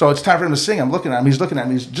 So it's time for him to sing. I'm looking at him. He's looking at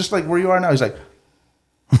me. He's just like where you are now. He's like,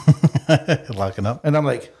 locking up. And I'm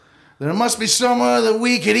like, there must be somewhere that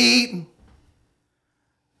we could eat.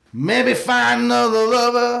 Maybe find another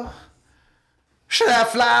lover. Should I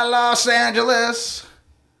fly Los Angeles?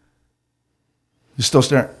 He's still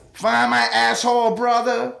staring. Find my asshole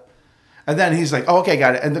brother. And then he's like, oh, okay,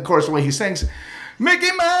 got it. And of course, the way he sings,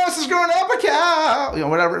 Mickey Mouse is growing up a cow.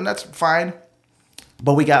 Whatever, and that's fine.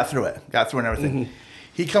 But we got through it. Got through and everything.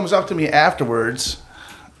 He comes up to me afterwards,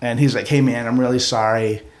 and he's like, hey, man, I'm really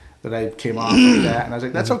sorry that I came off like that. And I was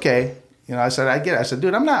like, that's okay. I said, I get it. I said,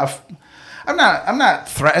 dude, I'm not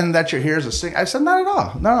threatened that you're here as a singer. I said, not at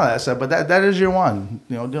all. No, I said, but that is your one.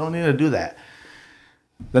 Don't need to do that.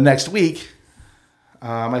 The next week,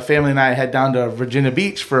 my family and I head down to Virginia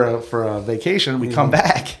Beach for a vacation. We come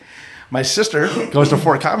back. My sister goes to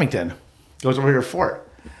Fort Covington, goes over here to Fort.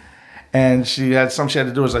 And she had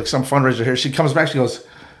to do. It was like some fundraiser here. She comes back. She goes,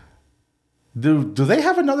 do they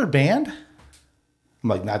have another band? I'm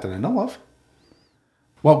like, not that I know of.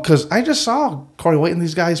 Well, because I just saw Corey White and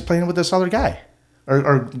these guys playing with this other guy.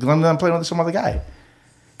 Or Glenn and them playing with some other guy.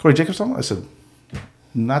 Corey Jacobson? I said,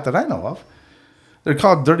 not that I know of. They're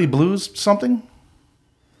called Dirty Blues something.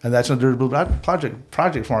 And that's a Dirty Blue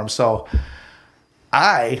project for him. So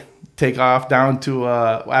I take off down to,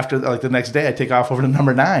 after the next day, I take off over to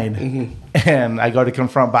number 9. And I go to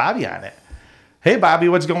confront Bobby on it. Hey, Bobby,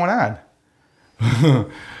 what's going on?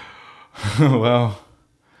 Well,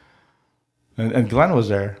 and Glenn was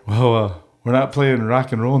there. Well, we're not playing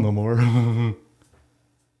rock and roll no more. I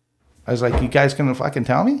was like, you guys gonna fucking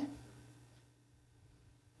tell me?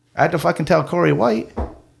 I had to fucking tell Corey White.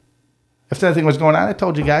 If anything was going on, I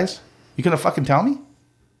told you guys. You gonna fucking tell me?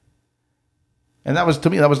 And that was, to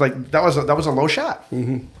me, that was a low shot.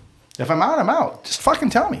 If I'm out, I'm out. Just fucking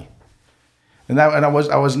tell me. And I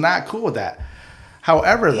was not cool with that.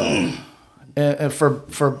 However, though, and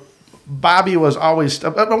for Bobby was always.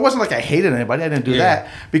 It wasn't like I hated anybody. I didn't do that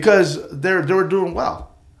because they were doing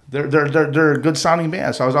well. They're a good sounding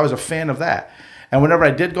band, so I was always a fan of that. And whenever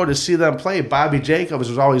I did go to see them play, Bobby Jacobs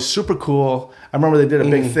was always super cool. I remember they did a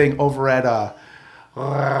big thing over at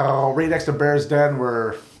right next to Bear's Den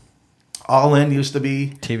where All In used to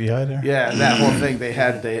be. TV High there? Yeah, that whole thing. They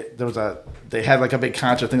had like a big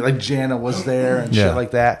concert thing. Like Jana was there and shit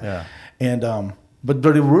like that. Yeah. And but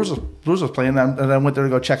Dirty Blues was playing, and I went there to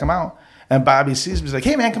go check him out. And Bobby sees me. He's like,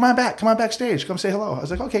 hey, man, come on backstage. Come say hello. I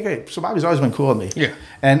was like, okay, great. So Bobby's always been cool with me. Yeah.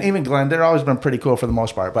 And even Glenn, they've always been pretty cool for the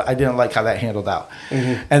most part, but I didn't like how that handled out.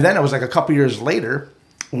 And then it was like a couple years later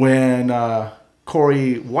when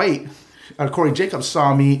Corey Jacobs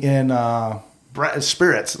saw me in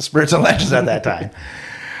Spirits and Legends at that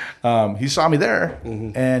time. He saw me there,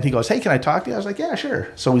 and he goes, hey, can I talk to you? I was like, yeah, sure.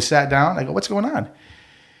 So we sat down. I go, what's going on?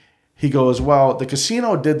 He goes, well, the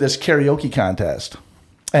casino did this karaoke contest.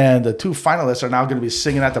 And the 2 finalists are now going to be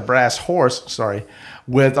singing at the Brass Horse,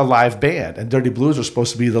 with a live band. And Dirty Blues are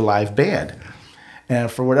supposed to be the live band. And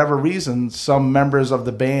for whatever reason, some members of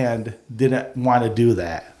the band didn't want to do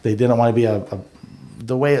that. They didn't want to be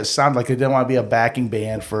the way it sounded like they didn't want to be a backing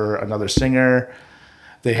band for another singer.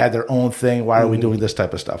 They had their own thing. Why are we doing this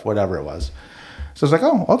type of stuff? Whatever it was. So I was like,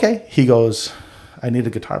 oh, okay. He goes, I need a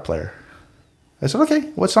guitar player. I said, okay,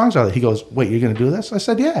 what songs are they? He goes, wait, you're going to do this? I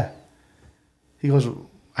said, yeah. He goes,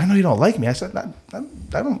 I know you don't like me. I said,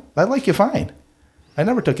 I like you fine. I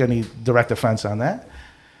never took any direct offense on that.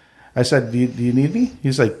 I said, do you need me?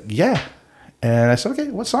 He's like, yeah. And I said, okay,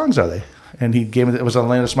 what songs are they? And he gave me, it was a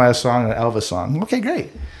Land of Smile song and an Elvis song. Okay, great.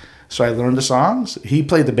 So I learned the songs. He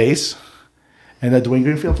played the bass, and then Dwayne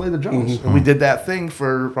Greenfield played the drums. And we did that thing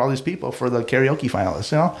for all these people, for the karaoke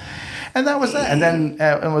finalists, And that was that. And then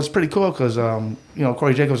it was pretty cool because,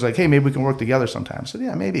 Corey Jacobs was like, hey, maybe we can work together sometime. I said,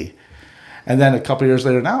 yeah, maybe. And then a couple years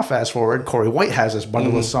later now, fast forward, Corey White has this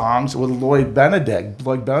bundle of songs with Lloyd Benedict.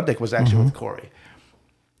 Lloyd Benedict was actually with Corey.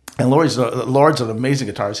 And Lloyd's an amazing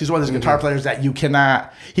guitarist. He's one of those guitar players that he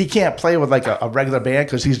can't play with like a regular band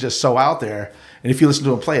because he's just so out there. And if you listen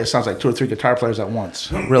to him play, it sounds like 2 or 3 guitar players at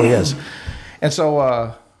once. It really is. And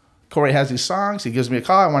so Corey has these songs. He gives me a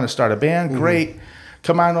call. I want to start a band. Great.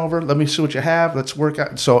 Come on over. Let me see what you have. Let's work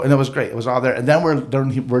out. So, and it was great. It was all there. And then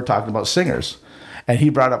we're talking about singers. And he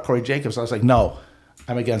brought up Corey Jacobs. I was like, no,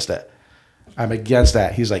 I'm against it. I'm against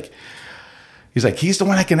that. He's like, he's the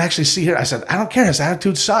one I can actually see here. I said, I don't care. His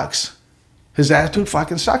attitude sucks. His attitude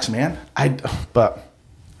fucking sucks, man. But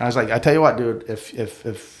I was like, I tell you what, dude,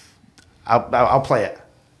 if I'll play it.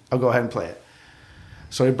 I'll go ahead and play it.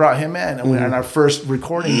 So he brought him in, and our first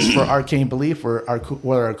recordings for Arcane Belief were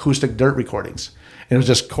our acoustic dirt recordings. And it was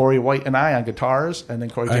just Corey White and I on guitars, and then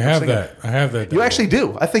Corey Jacobs singing. I have that. You actually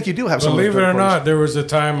do. I think you do have some. Believe it or not, there was a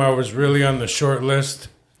time I was really on the short list.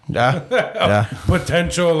 Yeah.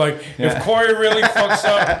 Potential, like if Corey really fucks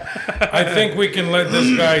up, I think we can let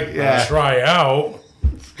this guy try out.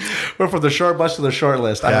 Went from the short bus to the short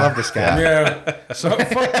list. I love this guy. Yeah. So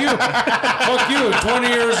fuck you. Fuck you. 20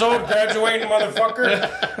 years old, graduating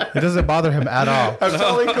motherfucker. It doesn't bother him at all. I'm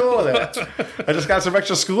totally cool with it. I just got some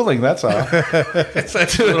extra schooling, that's all. Doesn't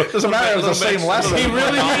matter, it was the same lesson. He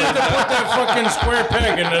really needed to put that fucking square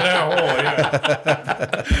peg into that hole,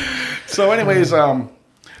 yeah. So anyways,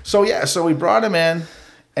 so we brought him in,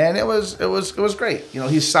 and it was great. You know,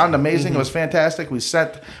 he sounded amazing. It was fantastic.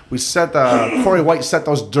 Corey White set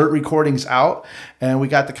those dirt recordings out, and we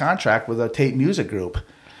got the contract with a Tate Music Group.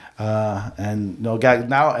 And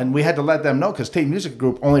we had to let them know because Tate Music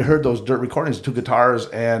Group only heard those dirt recordings, 2 guitars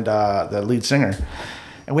and the lead singer.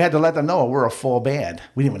 And we had to let them know we're a full band.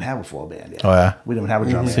 We didn't even have a full band yet. Oh, yeah? We didn't even have a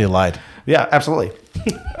drum band. So you lied. Yeah, absolutely.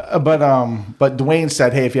 But Dwayne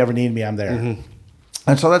said, hey, if you ever need me, I'm there. Mm-hmm.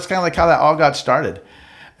 And so that's kind of like how that all got started.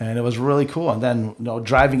 And it was really cool. And then,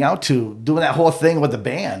 driving out to doing that whole thing with the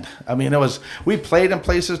band. I mean, we played in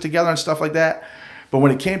places together and stuff like that. But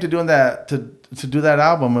when it came to doing that, to do that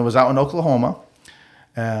album, it was out in Oklahoma.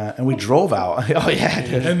 And we drove out. Oh, yeah.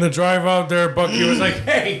 And the drive out there, Bucky was like,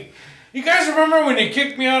 hey, you guys remember when you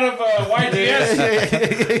kicked me out of YDS?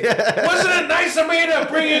 Wasn't it nice of me to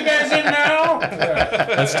bring you guys in now?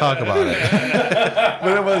 Let's talk about it.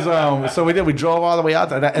 But it was so we drove all the way out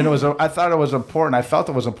there, and I thought it was important. I felt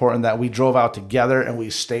it was important that we drove out together and we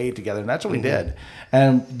stayed together, and that's what we did.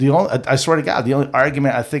 And I swear to God, the only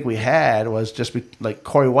argument I think we had was just like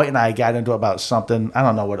Corey White and I got into about something. I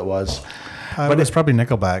don't know what it was, but it's probably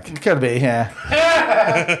Nickelback. It could be, yeah.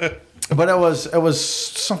 But it was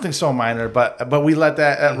something so minor, but we let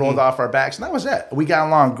that rolled off our backs, and that was it. We got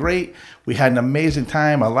along great. We had an amazing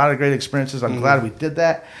time, a lot of great experiences. I'm glad we did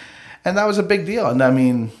that, and that was a big deal. And I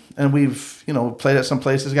mean, and we've played at some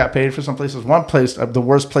places, got paid for some places. One place, the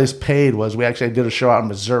worst place paid was we actually did a show out in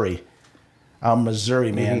Missouri.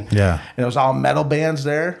 Man. Yeah. And it was all metal bands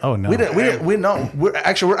there. Oh, no. We know. We're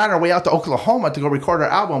on our way out to Oklahoma to go record our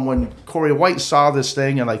album when Corey White saw this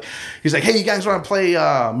thing and he's like, hey, you guys want to play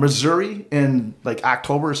Missouri in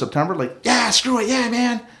October or September? Like, yeah, screw it. Yeah,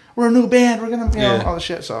 man. We're a new band. We're going to, all the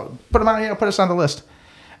shit. So put them out, put us on the list.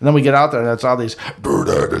 And then we get out there and it's all these, and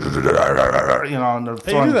they're hey,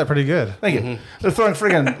 you do that pretty good. Thank you. They're throwing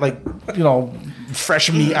friggin'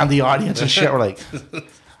 fresh meat on the audience and shit. We're like,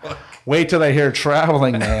 wait till they hear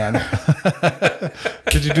Traveling Man.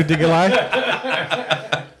 Did you do Dig a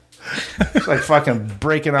Lie? It's like fucking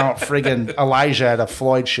breaking out friggin' Elijah at a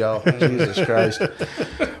Floyd show. Jesus Christ.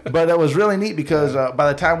 But it was really neat because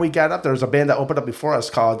by the time we got up, there was a band that opened up before us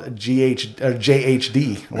called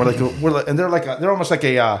JHD. And they're almost like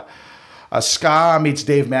a ska meets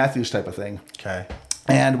Dave Matthews type of thing. Okay.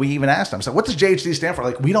 And we even asked them, so what does JHD stand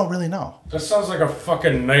for? We don't really know. That sounds like a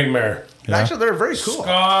fucking nightmare. Yeah. Actually, they're very cool.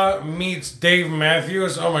 Ska meets Dave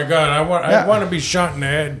Matthews. Oh my God, I want to be shot in the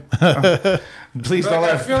head. Please don't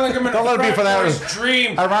let. I feel like I'm in a me for that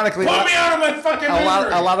dream. Ironically, pull me out of my fucking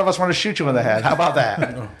misery. A lot of us want to shoot you in the head. How about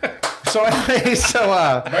that? So anyways,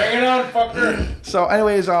 bring it on, fucker. So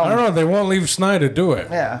anyways, I don't know. They won't leave Snyder to do it.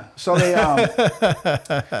 Yeah. So they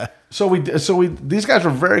these guys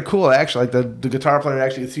were very cool actually. Like the guitar player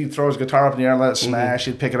actually he'd throw his guitar up in the air and let it smash.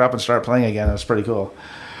 He'd pick it up and start playing again. It was pretty cool.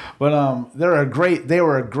 But they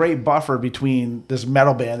were a great buffer between this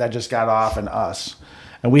metal band that just got off and us.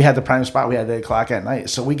 And we had the prime spot. We had 8 o'clock at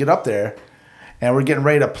night. So we get up there and we're getting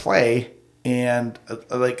ready to play. And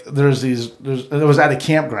it was at a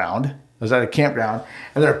campground. And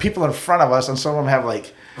there are people in front of us, and some of them have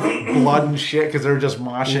blood and shit because they were just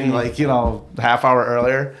moshing half hour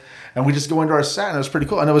earlier. And we just go into our set, and it was pretty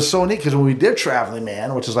cool. And it was so neat because when we did Traveling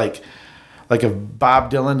Man, which is like if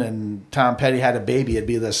Bob Dylan and Tom Petty had a baby, it'd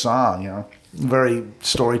be this song, very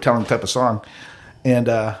storytelling type of song. And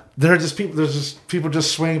there's just people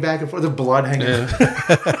just swinging back and forth, the blood hanging. Yeah.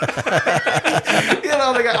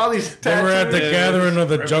 They got all these tattoos. They were at the gathering of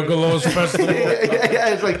the Juggalos Festival. Yeah,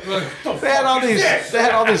 it's like they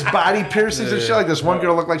had all these body piercings and shit. Like this one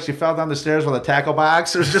girl looked like she fell down the stairs with a tackle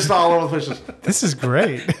box. It was just all over the place. This is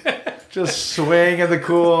great. Just swaying in the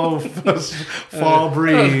cool fall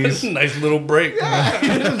breeze. Nice little break. Yeah,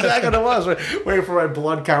 that's exactly what it was. Waiting for my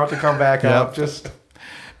blood count to come back up. Just.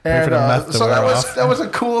 And so that was a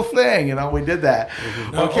cool thing, we did that.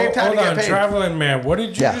 Now, hold on, Traveling Man. What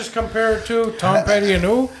did you just compare it to? Tom Petty and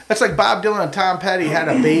who? It's like Bob Dylan and Tom Petty had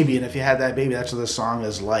a baby, and if you had that baby, that's what this song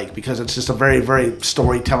is like because it's just a very, very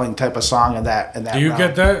storytelling type of song in that. Do you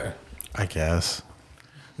get that? I guess.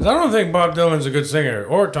 I don't think Bob Dylan's a good singer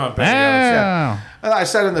or Tom Petty. Yeah. I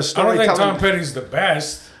said in the storytelling. I don't think Tom Petty's the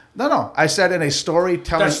best. No. I said in a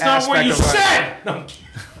storytelling aspect. That's not what you said. No.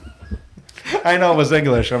 I know it was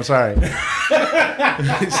English. I'm sorry.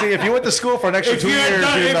 See, if you went to school for an extra 2 years, you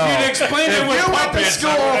know. If you'd explained it with If you went to puppets, school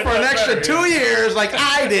I would've for an done extra better. 2 years, like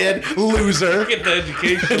I did, loser. Get the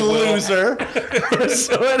education. Loser.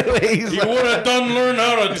 So anyways, You would have done learn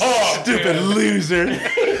how to talk. stupid man. loser.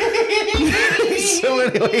 So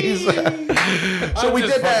anyways, so we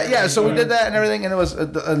did that. Yeah, so we did that and everything, and it was,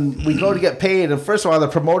 and we go to get paid. And first of all, the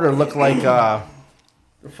promoter looked like,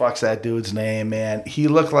 the fuck's that dude's name, man? He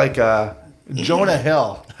looked like Jonah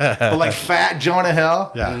Hill, but like fat Jonah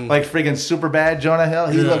Hill, like freaking super bad Jonah Hill.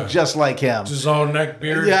 He looked just like him. Just all neck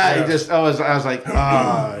beard. Yeah, he just. I was like,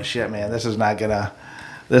 oh shit, man, this is gonna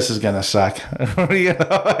suck. You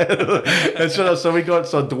know? And so we go.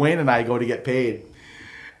 So Dwayne and I go to get paid,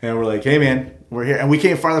 and we're like, hey man, we're here, and we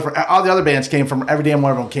came farther. All the other bands came from, every damn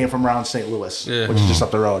one of them came from around St. Louis, which is just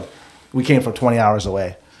up the road. We came from 20 hours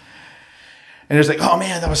away. And it's like, oh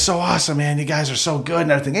man, that was so awesome, man. You guys are so good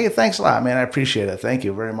and everything. Hey, thanks a lot, man. I appreciate it. Thank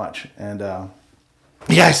you very much. And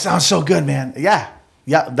you guys sound so good, man. Yeah,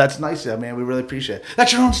 that's nice, man. We really appreciate it.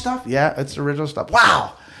 That's your own stuff? Yeah, it's original stuff.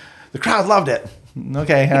 Wow, the crowd loved it.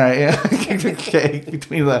 Okay, all right, yeah. Okay,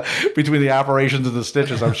 between the operations and the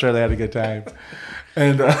stitches, I'm sure they had a good time.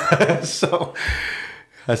 And so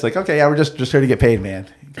I was like, okay, yeah, we're just here to get paid, man.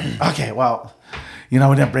 Okay, well, we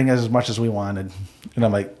didn't bring us as much as we wanted. And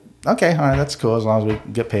I'm like, okay, all right, that's cool as long as we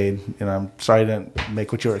get paid. I'm sorry I didn't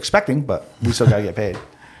make what you were expecting, but we still got to get paid.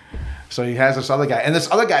 So he has this other guy. And this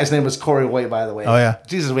other guy's name was Corey White, by the way. Oh, yeah.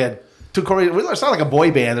 Jesus, we had two Corey. It's not like a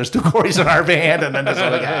boy band. There's two Corys in our band and then this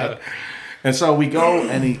other guy. And so we go,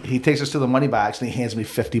 and he takes us to the money box, and he hands me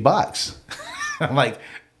 $50. I'm like,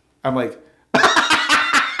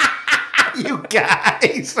 you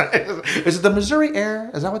guys. Is it the Missouri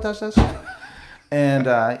Air? Is that what does this? And,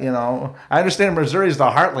 I understand Missouri's the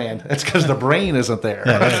heartland. It's because the brain isn't there.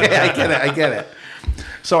 Okay, I get it.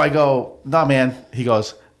 So I go, no, man. He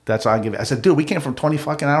goes, that's all I give you. I said, dude, we came from 20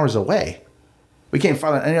 fucking hours away. We came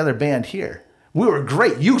farther than any other band here. We were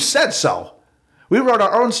great. You said so. We wrote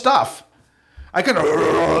our own stuff. I could have,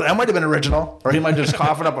 that might have been original. Or he might have just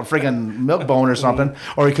coughing up a friggin' milk bone or something.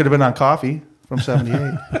 Or he could have been on coffee from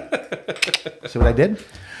 78. See what I did?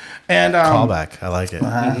 And callback. I like it.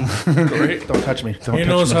 Great. Don't touch me. He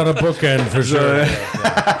knows how to bookend for sure.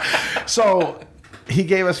 So he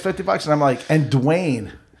gave us $50, and I'm like, and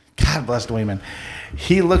Dwayne, God bless Dwayne, man.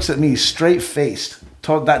 He looks at me straight faced,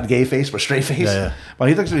 not gay face, but straight face. Yeah. But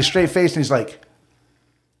he looks at me straight faced, and he's like,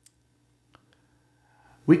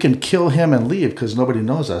 we can kill him and leave because nobody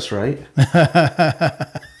knows us, right?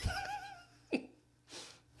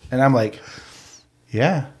 And I'm like,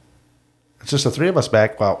 yeah. It's just the three of us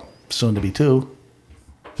back. Well, soon to be two.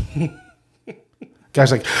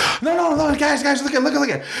 Guy's like, no, guys, look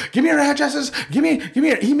at. Give me your addresses. Give me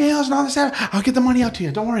your emails and all this stuff. I'll get the money out to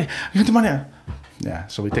you. Don't worry. I'll get the money out. Yeah,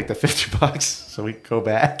 so we take the $50. So we go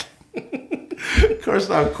back. Of course,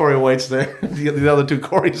 now Corey White's there. The other two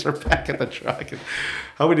Corys are back at the truck.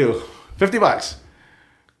 How we do? $50.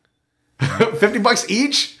 $50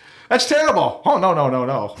 each? That's terrible. Oh, no.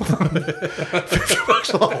 $50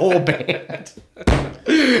 for the whole band.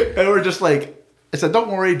 And we're just like, I said,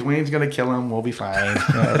 don't worry, Dwayne's going to kill him. We'll be fine.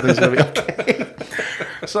 Everything's going to be okay.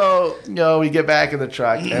 So, we get back in the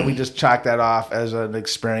truck, and we just chalk that off as an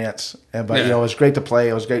experience. But, it was great to play.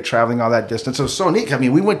 It was great traveling all that distance. It was so neat. I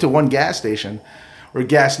mean, we went to one gas station. We're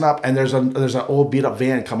gassing up, and there's an old beat-up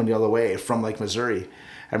van coming the other way from, Missouri.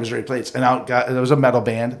 Had Missouri plates. And there was a metal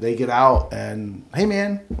band. They get out, and, hey,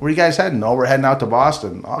 man, where you guys heading? Oh, we're heading out to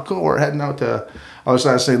Boston. Oh, cool. We're heading out to other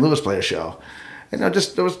side of St. Louis, play a show. And it's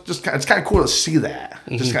kind of cool to see that.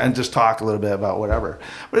 Just talk a little bit about whatever.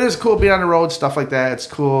 But it is cool being on the road, stuff like that. It's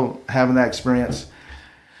cool having that experience.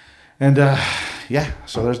 And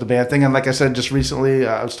so there's the band thing. And like I said, just recently,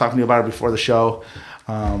 I was talking to you about it before the show.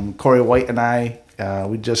 Corey White and I,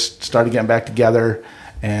 we just started getting back together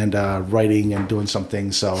and writing and doing some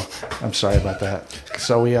things. So I'm sorry about that.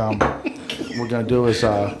 So what we're gonna do is,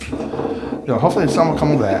 hopefully someone will come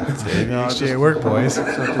with that. HGA work, boys. So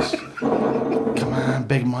just, come on,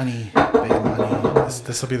 big money.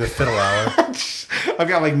 This will be the fiddle hour. I've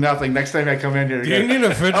got nothing. Next time I come in here, Do you need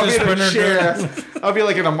a fidget spinner? I'll be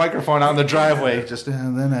in a microphone out in the driveway. Just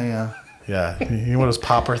and then I. Yeah, you know those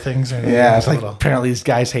popper things? Yeah, it's like apparently these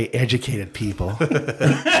guys hate educated people.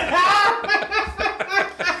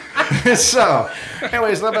 So,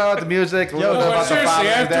 anyways, a little bit about the music, a little bit about the Seriously,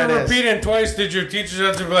 father. after repeating twice, did your teachers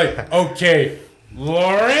have to be like, okay,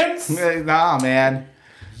 Lawrence? Nah, man.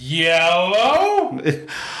 Yellow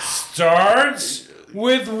starts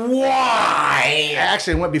with Y.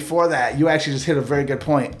 Actually, it went before that. You actually just hit a very good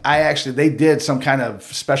point. They did some kind of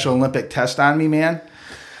Special Olympic test on me, man.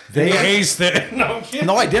 They aced it. No, I'm kidding.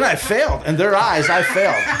 No, I didn't. I failed. In their eyes, I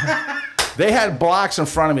failed. They had blocks in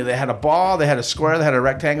front of me. They had a ball, they had a square, they had a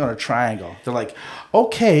rectangle, and a triangle. They're like,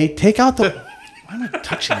 okay, take out the... Why am I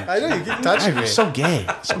touching it? I know you keep touching me. So gay.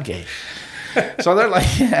 So gay. So they're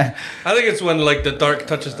like, yeah. I think it's when like the dark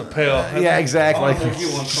touches the pale. Yeah, exactly.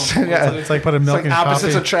 Yeah. It's like putting milk It's in like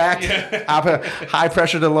opposites coffee. attract. High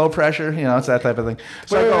pressure to low pressure. You know, it's that type of thing.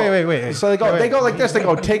 So Wait. So they go like this. They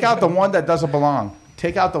go, take out the one that doesn't belong.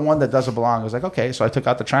 Take out the one that doesn't belong. I was like, okay. So I took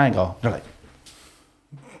out the triangle. They're like,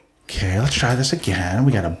 okay, let's try this again.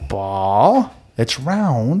 We got a ball. It's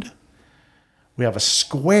round. We have a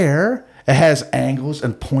square. It has angles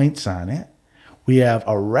and points on it. We have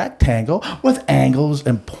a rectangle with angles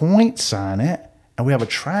and points on it. And we have a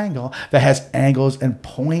triangle that has angles and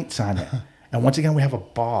points on it. And once again, we have a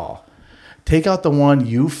ball. Take out the one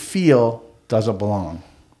you feel doesn't belong.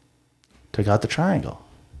 Take out the triangle.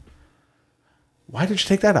 Why did you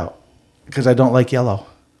take that out? Because I don't like yellow.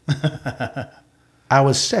 I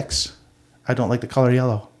was 6. I don't like the color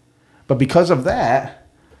yellow. But because of that...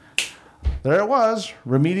 There it was.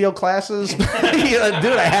 Remedial classes. Dude,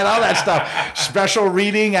 I had all that stuff. Special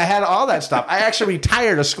reading. I had all that stuff. I actually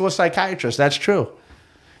retired a school psychiatrist. That's true.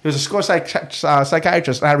 He was a school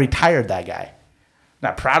psychiatrist, and I retired that guy.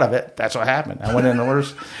 Not proud of it. That's what happened. I went in the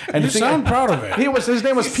worst. And You sound proud of it. His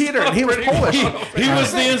name was Peter, and he was Polish. He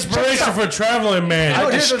was the inspiration for Traveling Man. I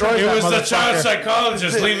destroyed It that was the motherfucker. child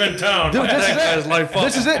psychologist leaving town. Dude, That guy's life up.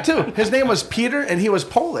 This is it too. His name was Peter, and he was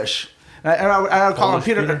Polish. And I call him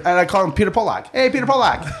Peter, and I call him Peter Polak. Hey, Peter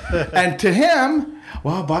Polak. And to him,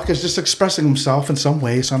 well, Buck is just expressing himself in some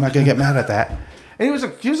way, so I'm not gonna get mad at that. And he was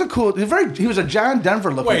a John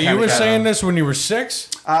Denver looking. Wait, kind you were of guy. saying this when you were 6?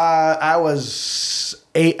 I was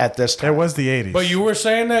 8 at this time. It was the 80s. But you were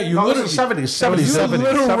saying that? You No, little, this was 70s. You 70s.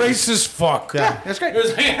 little 70s. racist fuck. Yeah, that's great. It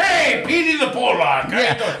was, hey, Petey the Pollock.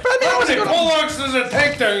 Yeah. But that was the good. Pollocks doesn't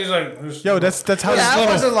take that. He's like, Yo, that's how Yeah, I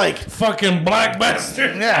little wasn't like. fucking black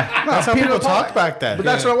bastard. Yeah, no, that's how Peter people Polak. talked back then. But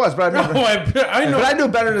that's what it was. But I, No, I know. but I knew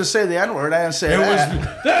better to say the N-word. I didn't say It that. was.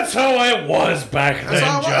 That's how it was back then, That's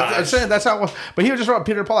how it was. I'm Josh. saying that's how it was. But he was just wrote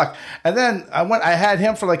Peter Polak. And then I had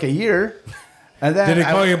him for like a year. And then Did he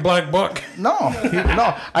call you Black Buck? No,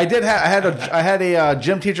 no. I had a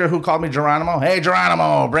gym teacher who called me Geronimo. Hey,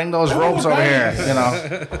 Geronimo, bring those ropes over here. You know,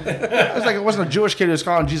 it was like it wasn't a Jewish kid who was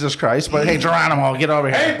calling Jesus Christ, but hey, Geronimo, get over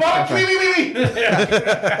here. Hey, Buck,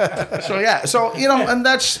 So yeah, so you know, and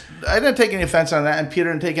that's I didn't take any offense on that, and Peter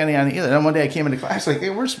didn't take any on it either. Then one day I came into class like, hey,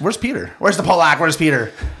 where's Peter? Where's the Polak? Where's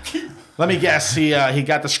Peter? Let me guess, he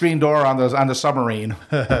got the screen door on the submarine.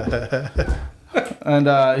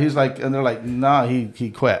 And he's like, and they're like, no,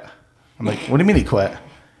 he quit. I'm like, what do you mean he quit?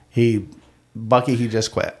 Bucky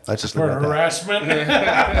just quit. Let's just leave For it at that. harassment?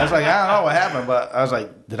 I was like, I don't know what happened, but I was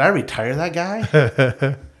like, did I retire that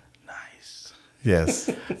guy? Nice. Yes.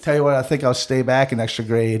 Tell you what, I think I'll stay back in extra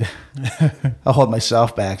grade. I'll hold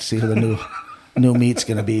myself back, see who the new meat's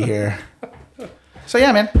gonna be here. So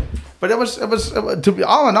yeah, man. But it was to be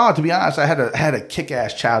all in all, to be honest, I had a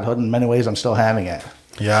kick-ass childhood. In many ways, I'm still having it.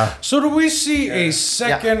 Yeah. So do we see a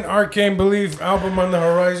second Arcane Belief album on the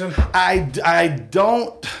horizon? I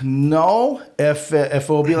don't know if it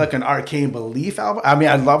will be like an Arcane Belief album. I mean,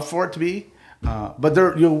 I'd love for it to be. But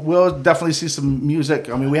you will definitely see some music.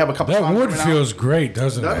 I mean, we have a couple That songs wood coming out. feels great,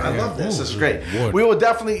 doesn't it? I love this. This is great. Wood. We will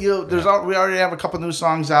definitely. We already have a couple new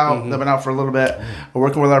songs out. They've been out for a little bit. We're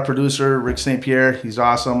working with our producer Rick St. Pierre. He's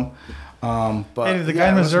awesome. But Hey, did the guy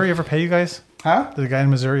in Missouri ever pay you guys? Huh? Did the guy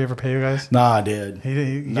in Missouri ever pay you guys? Nah, dude. He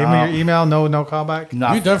gave me your email. No callback.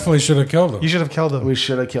 Nah. You definitely should have killed him. You should have killed him. We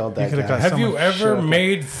should have killed that could've guy. got Have you someone ever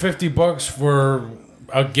made $50 for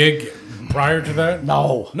a gig prior to that?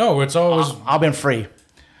 No. No, it's always I've been free.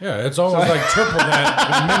 it's always like triple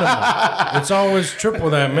that minimum. It's always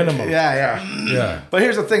triple that minimum. Yeah. Yeah. But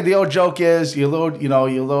here's the thing: the old joke is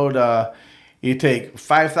you take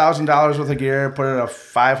 $5,000 worth of gear, put it in a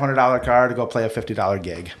 $500 car to go play a $50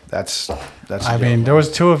 gig. That's. I mean, there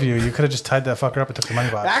was 2 of you. You could have just tied that fucker up and took the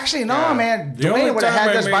money box. Actually, no, man. The only Dwayne would have time had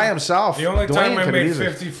I this made- by himself. The only time Dwayne I could've made easily-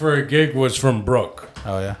 50 for a gig was from Brooke.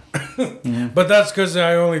 Oh yeah. But that's because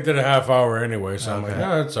I only did a half hour anyway, so I'm like,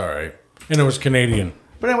 that's all right. And it was Canadian.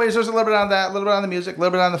 But anyways, there's a little bit on that, a little bit on the music, a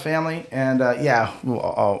little bit on the family, and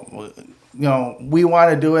we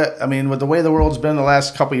want to do it. I mean, with the way the world's been the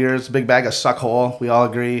last couple of years, big bag of suck hole. We all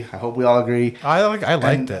agree. I hope we all agree. I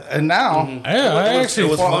liked it. And now, Yeah, I It actually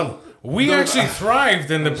was fun. We actually thrived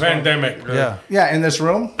in the pandemic. Yeah. Yeah, in this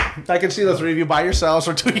room, I can see the three of you by yourselves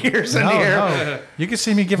for 2 years in here. No. You can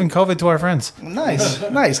see me giving COVID to our friends.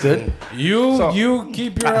 Nice, dude. You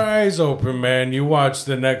keep your eyes open, man. You watch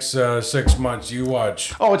the next 6 months. You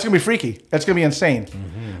watch. Oh, it's gonna be freaky. It's gonna be insane.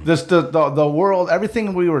 This the world,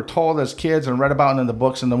 everything we were told as kids and read about in the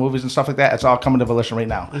books and the movies and stuff like that. It's all coming to volition right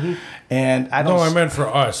now. And I don't. No, I meant for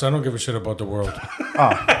us. I don't give a shit about the world.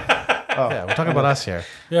 Yeah, we're talking about us here.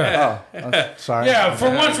 Yeah. Sorry. Yeah, for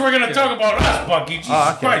once we're going to talk about us, Bucky.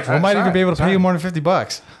 Jesus Christ. We might even be able to pay you more than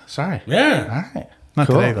 $50. Sorry. Yeah. All right. Not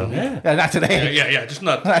Cool. today, though. Yeah, not today. Yeah, just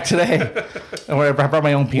not. Not today. I brought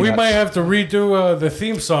my own peanuts. We might have to redo the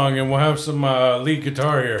theme song, and we'll have some lead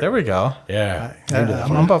guitar here. There we go. Yeah.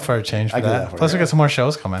 I'm about for a change for I can do that. that for Plus, you. we got some more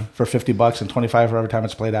shows coming. for $50 and $25 for every time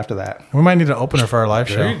it's played after that. We might need an opener for our live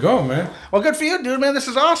There show. you go, man. Well, good for you, dude, man. This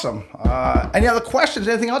is awesome. Any other questions?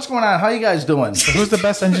 Anything else going on? How you guys doing? Who's the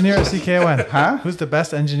best engineer at CKON? Huh? Who's the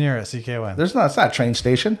best engineer at CKON? It's not a train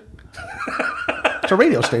station. It's a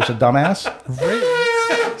radio station, dumbass.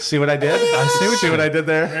 See what I did? I see what I did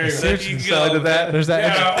there? There you go. There you See how I go. did that? There's that.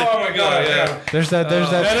 Yeah, oh my God. Yeah. There's that.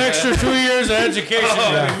 That extra 2 years of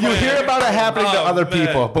education. You hear about it happening to other man.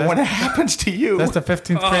 people, but when it happens to you, That's the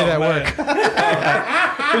 15th grade at work.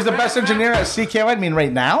 who's the best engineer at CKO? I mean,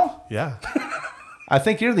 right now? Yeah. I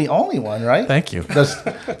think you're the only one, right? Thank you. Does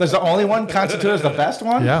the only one constitute as the best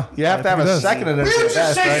one? Yeah. You have to I have think a it does. second in it. Will you to just the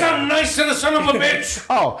best, say right? something nice to the son of a bitch?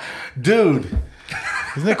 Oh, dude.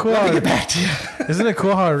 Isn't it cool? How, Get back to you. isn't it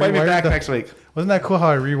cool how I Play me back rewired? next week. Wasn't that cool how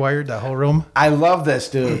I rewired that whole room? I love this,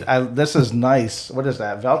 dude. This is nice. What is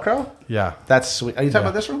that? Velcro? Yeah. That's sweet. Are you talking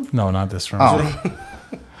about this room? No, not this room. Oh.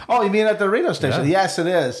 Oh, you mean at the radio station? Yeah. Yes, it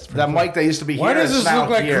is. That mic that used to be Why here. does is this now look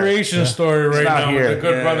like here. Creation Story right not now? here. With the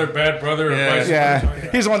good Yeah. brother, bad brother, and vice Yeah, versa?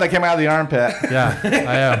 he's the one that came out of the armpit. Yeah,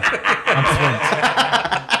 I am. I'm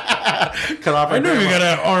swimming. Cut off. I knew you got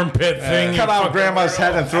that armpit thing. Cut you off fucking grandma's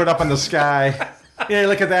head and threw it up in the sky. Yeah,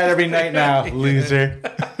 look at that every night now, loser.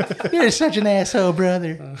 You're such an asshole,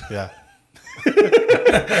 brother. Yeah.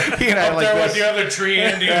 He and I are Up like there with this. the other tree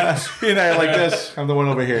Indians. He and I are like this. I'm the one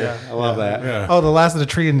over here. I love that. Yeah. Oh, the last of the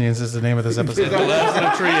Tree Indians is the name of this episode. The last of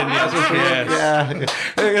the tree Indians. Yes.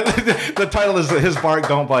 Yeah. The title is "His Bark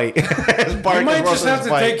Don't Bite." His bark You might is just worse than have his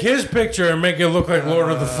to bite. take his picture and make it look like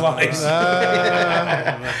Lord of the Flies.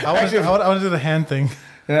 I want to do the hand thing.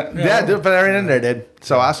 Yeah, dude, but they're in there, dude.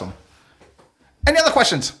 So awesome. Any other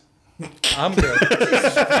questions? I'm good.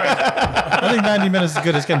 I think 90 minutes is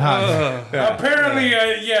good. It's getting hot. Apparently,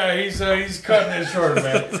 he's cutting it short,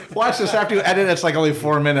 man. Watch this after you edit. It's like only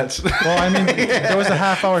 4 minutes. Well, I mean, there was a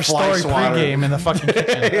half-hour Fly story swatter. pregame in the fucking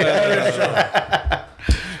kitchen.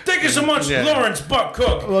 Thank you so much, Lawrence Buck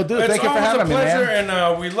Cook. Well, dude, it's thank you for always having a me, pleasure, man.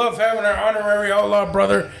 and we love having our honorary outlaw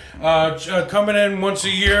brother coming in once a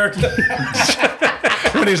year.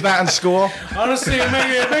 When he's not in school. Honestly, it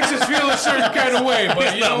makes us feel a certain kind of way,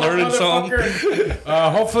 but you know, not learning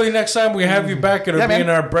motherfucker, hopefully next time we have you back, it'll Yeah, be man. in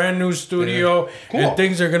our brand new studio, and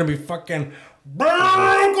things are gonna be fucking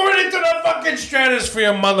going into the fucking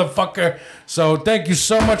stratosphere, motherfucker. So thank you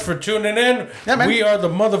so much for tuning in. Yeah, man. We are the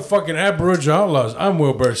motherfucking Aboriginal Outlaws. I'm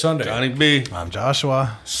Wilbur Sunday. Johnny B. I'm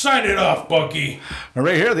Joshua. Sign it off, Bucky. And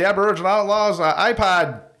right here, the Aboriginal Outlaws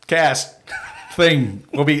iPod cast thing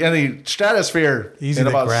will be in the stratosphere Easy in to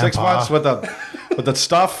about 6 grandpa. months with the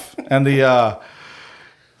stuff and the.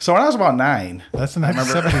 So when I was about 9, That's the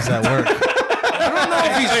 1970s at work.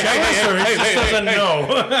 He's jealous or he just doesn't know.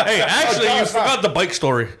 Hey, actually, you forgot the bike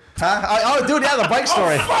story. huh? Oh, dude, yeah, the bike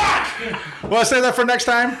story. Well, I say that for next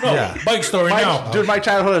time. Yeah. Bike story now. Dude, my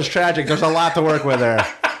childhood is tragic. There's a lot to work with there,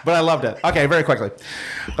 but I loved it. Okay, very quickly.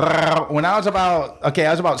 When I was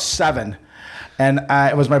about 7, and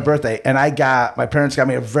it was my birthday, and my parents got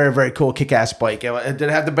me a very, very cool kick-ass bike. It didn't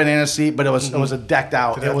have the banana seat, but it was a decked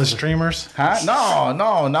out. It was streamers. Huh?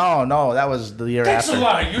 No. That was the year That's after. a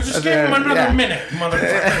lie. You just gave him another Yeah. minute,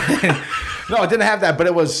 motherfucker. No, it didn't have that, but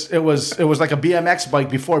it was like a BMX bike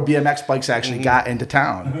before BMX bikes actually got into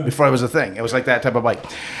town. Before it was a thing, it was like that type of bike,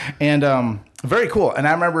 and very cool. And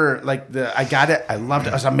I remember I got it, I loved it.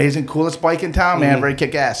 It was amazing, coolest bike in town, man. Very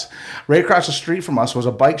kick ass. Right across the street from us was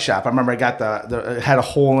a bike shop. I remember I got it had a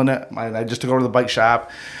hole in it. I just to go to the bike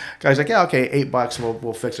shop. Guy's like, yeah, okay, $8,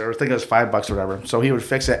 we'll fix it. Or I think it was $5 or whatever. So he would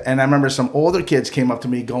fix it. And I remember some older kids came up to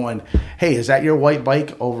me going, hey, is that your white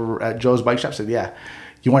bike over at Joe's Bike Shop? I said, yeah.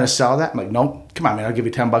 You want to sell that? I'm like, nope. Come on, man. I'll give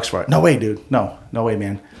you $10 for it. No way, dude. No way,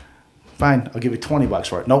 man. Fine. I'll give you $20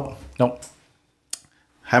 for it. Nope.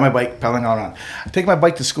 Had my bike pedaling on. I take my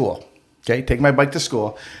bike to school. Okay, take my bike to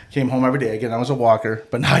school. Came home every day. Again, I was a walker,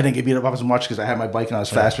 but now I didn't get beat up as much because I had my bike and I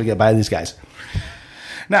was faster to get by these guys.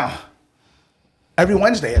 Now, every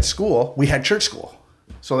Wednesday at school, we had church school.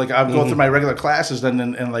 So like I'd go through my regular classes, then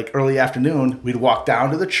in like early afternoon, we'd walk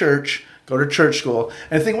down to the church, go to church school.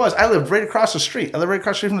 And the thing was, I lived right across the street. I lived right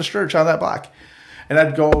across the street from the church on that block. And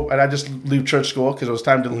I'd go and I'd just leave church school because it was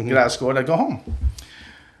time to get out of school, and I'd go home.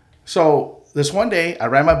 So this one day, I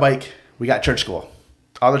ride my bike. We got church school.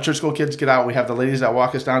 All the church school kids get out. We have the ladies that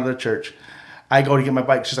walk us down to the church. I go to get my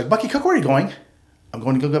bike. She's like, Bucky Cook, where are you going? I'm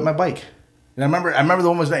going to go get my bike. And I remember the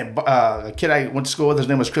woman's name. A kid I went to school with, his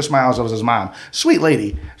name was Chris Miles. That was his mom. Sweet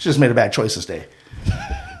lady. She just made a bad choice this day.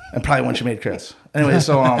 And probably when she made Chris. Anyway,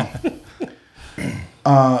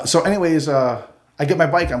 I get my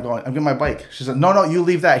bike. I'm getting my bike. She said, no, you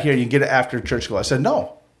leave that here. You can get it after church school. I said,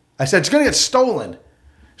 no. I said, it's going to get stolen.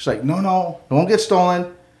 She's like, no, it won't get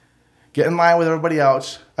stolen. Get in line with everybody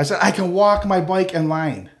else. I said, I can walk my bike in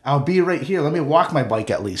line. I'll be right here. Let me walk my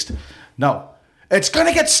bike at least. No. It's going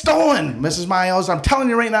to get stolen, Mrs. Miles. I'm telling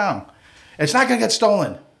you right now. It's not going to get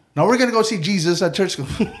stolen. No, we're going to go see Jesus at church school.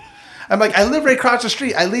 I'm like, I live right across the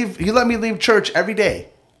street. You let me leave church every day.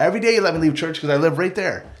 Every day you let me leave church because I live right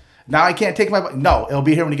there. Now I can't take my bike. No, it'll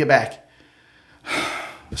be here when you get back.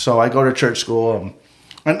 So I go to church school.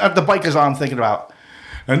 And the bike is all I'm thinking about.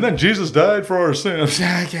 And then Jesus died for our sins.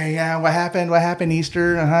 Okay, yeah. What happened? What happened?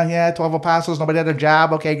 Easter? Yeah, 12 apostles. Nobody had a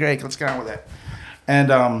job. Okay, great. Let's get on with it.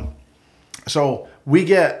 And so we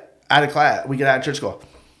get out of class. We get out of church school.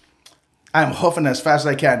 I'm hoofing as fast as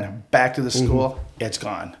I can back to the school. It's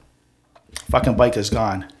gone. Fucking bike is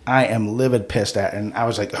gone. I am livid pissed at it. And I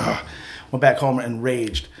was like, ugh. Went back home and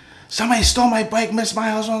raged. Somebody stole my bike, Miss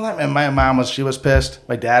Miles. And my mom was pissed.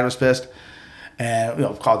 My dad was pissed.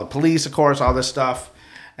 And called the police, of course, all this stuff.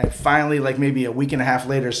 And finally, like maybe a week and a half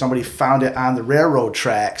later, somebody found it on the railroad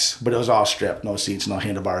tracks, but it was all stripped. No seats, no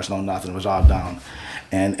handlebars, no nothing. It was all down.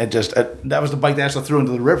 And that was the bike that I actually threw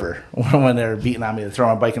into the river when they were beating on me to throw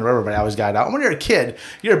my bike in the river, but I always got it out. When you're a kid,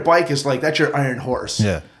 your bike is like, that's your iron horse.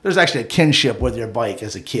 Yeah. There's actually a kinship with your bike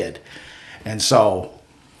as a kid. And so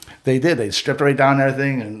they did. They stripped it right down and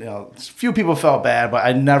everything. And, a few people felt bad, but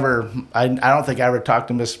I don't think I ever talked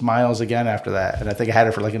to Miss Miles again after that. And I think I had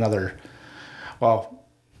her for like another, it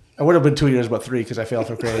would have been 2 years, but 3 because I failed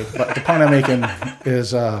for grade. But the point I'm making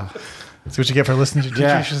is... That's what you get for listening to teacher.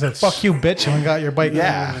 Yeah. She said, fuck you, bitch, and we got your bike.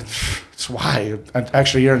 Yeah, that's why.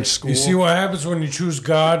 Actually, you're in school. You see what happens when you choose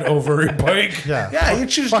God over a bike? Yeah, you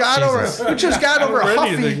choose God over a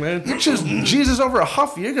Huffy. Man. You choose Jesus over a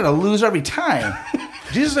Huffy. You're going to lose every time.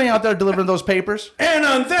 Jesus ain't out there delivering those papers. And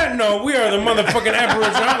on that note, we are the motherfucking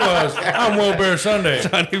Aboriginal Outlaws. I'm Will Bear Sunday.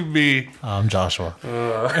 Johnny B. I'm Joshua.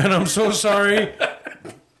 And I'm so sorry,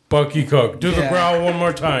 Bucky Cook. Do the growl one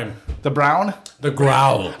more time. The brown? The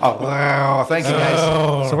growl. Oh, wow. Thank you, guys.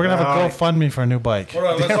 So we're going to have a GoFundMe for a new bike.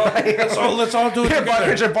 Hold on, let's all do it together.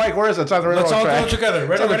 Here's your bike. Where is it? It's on the railroad track. Let's all do it together.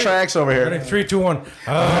 Ready? It's on the tracks over here. Ready? 3, 2, 1.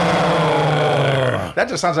 That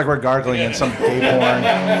just sounds like we're gargling in some gay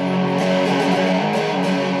porn.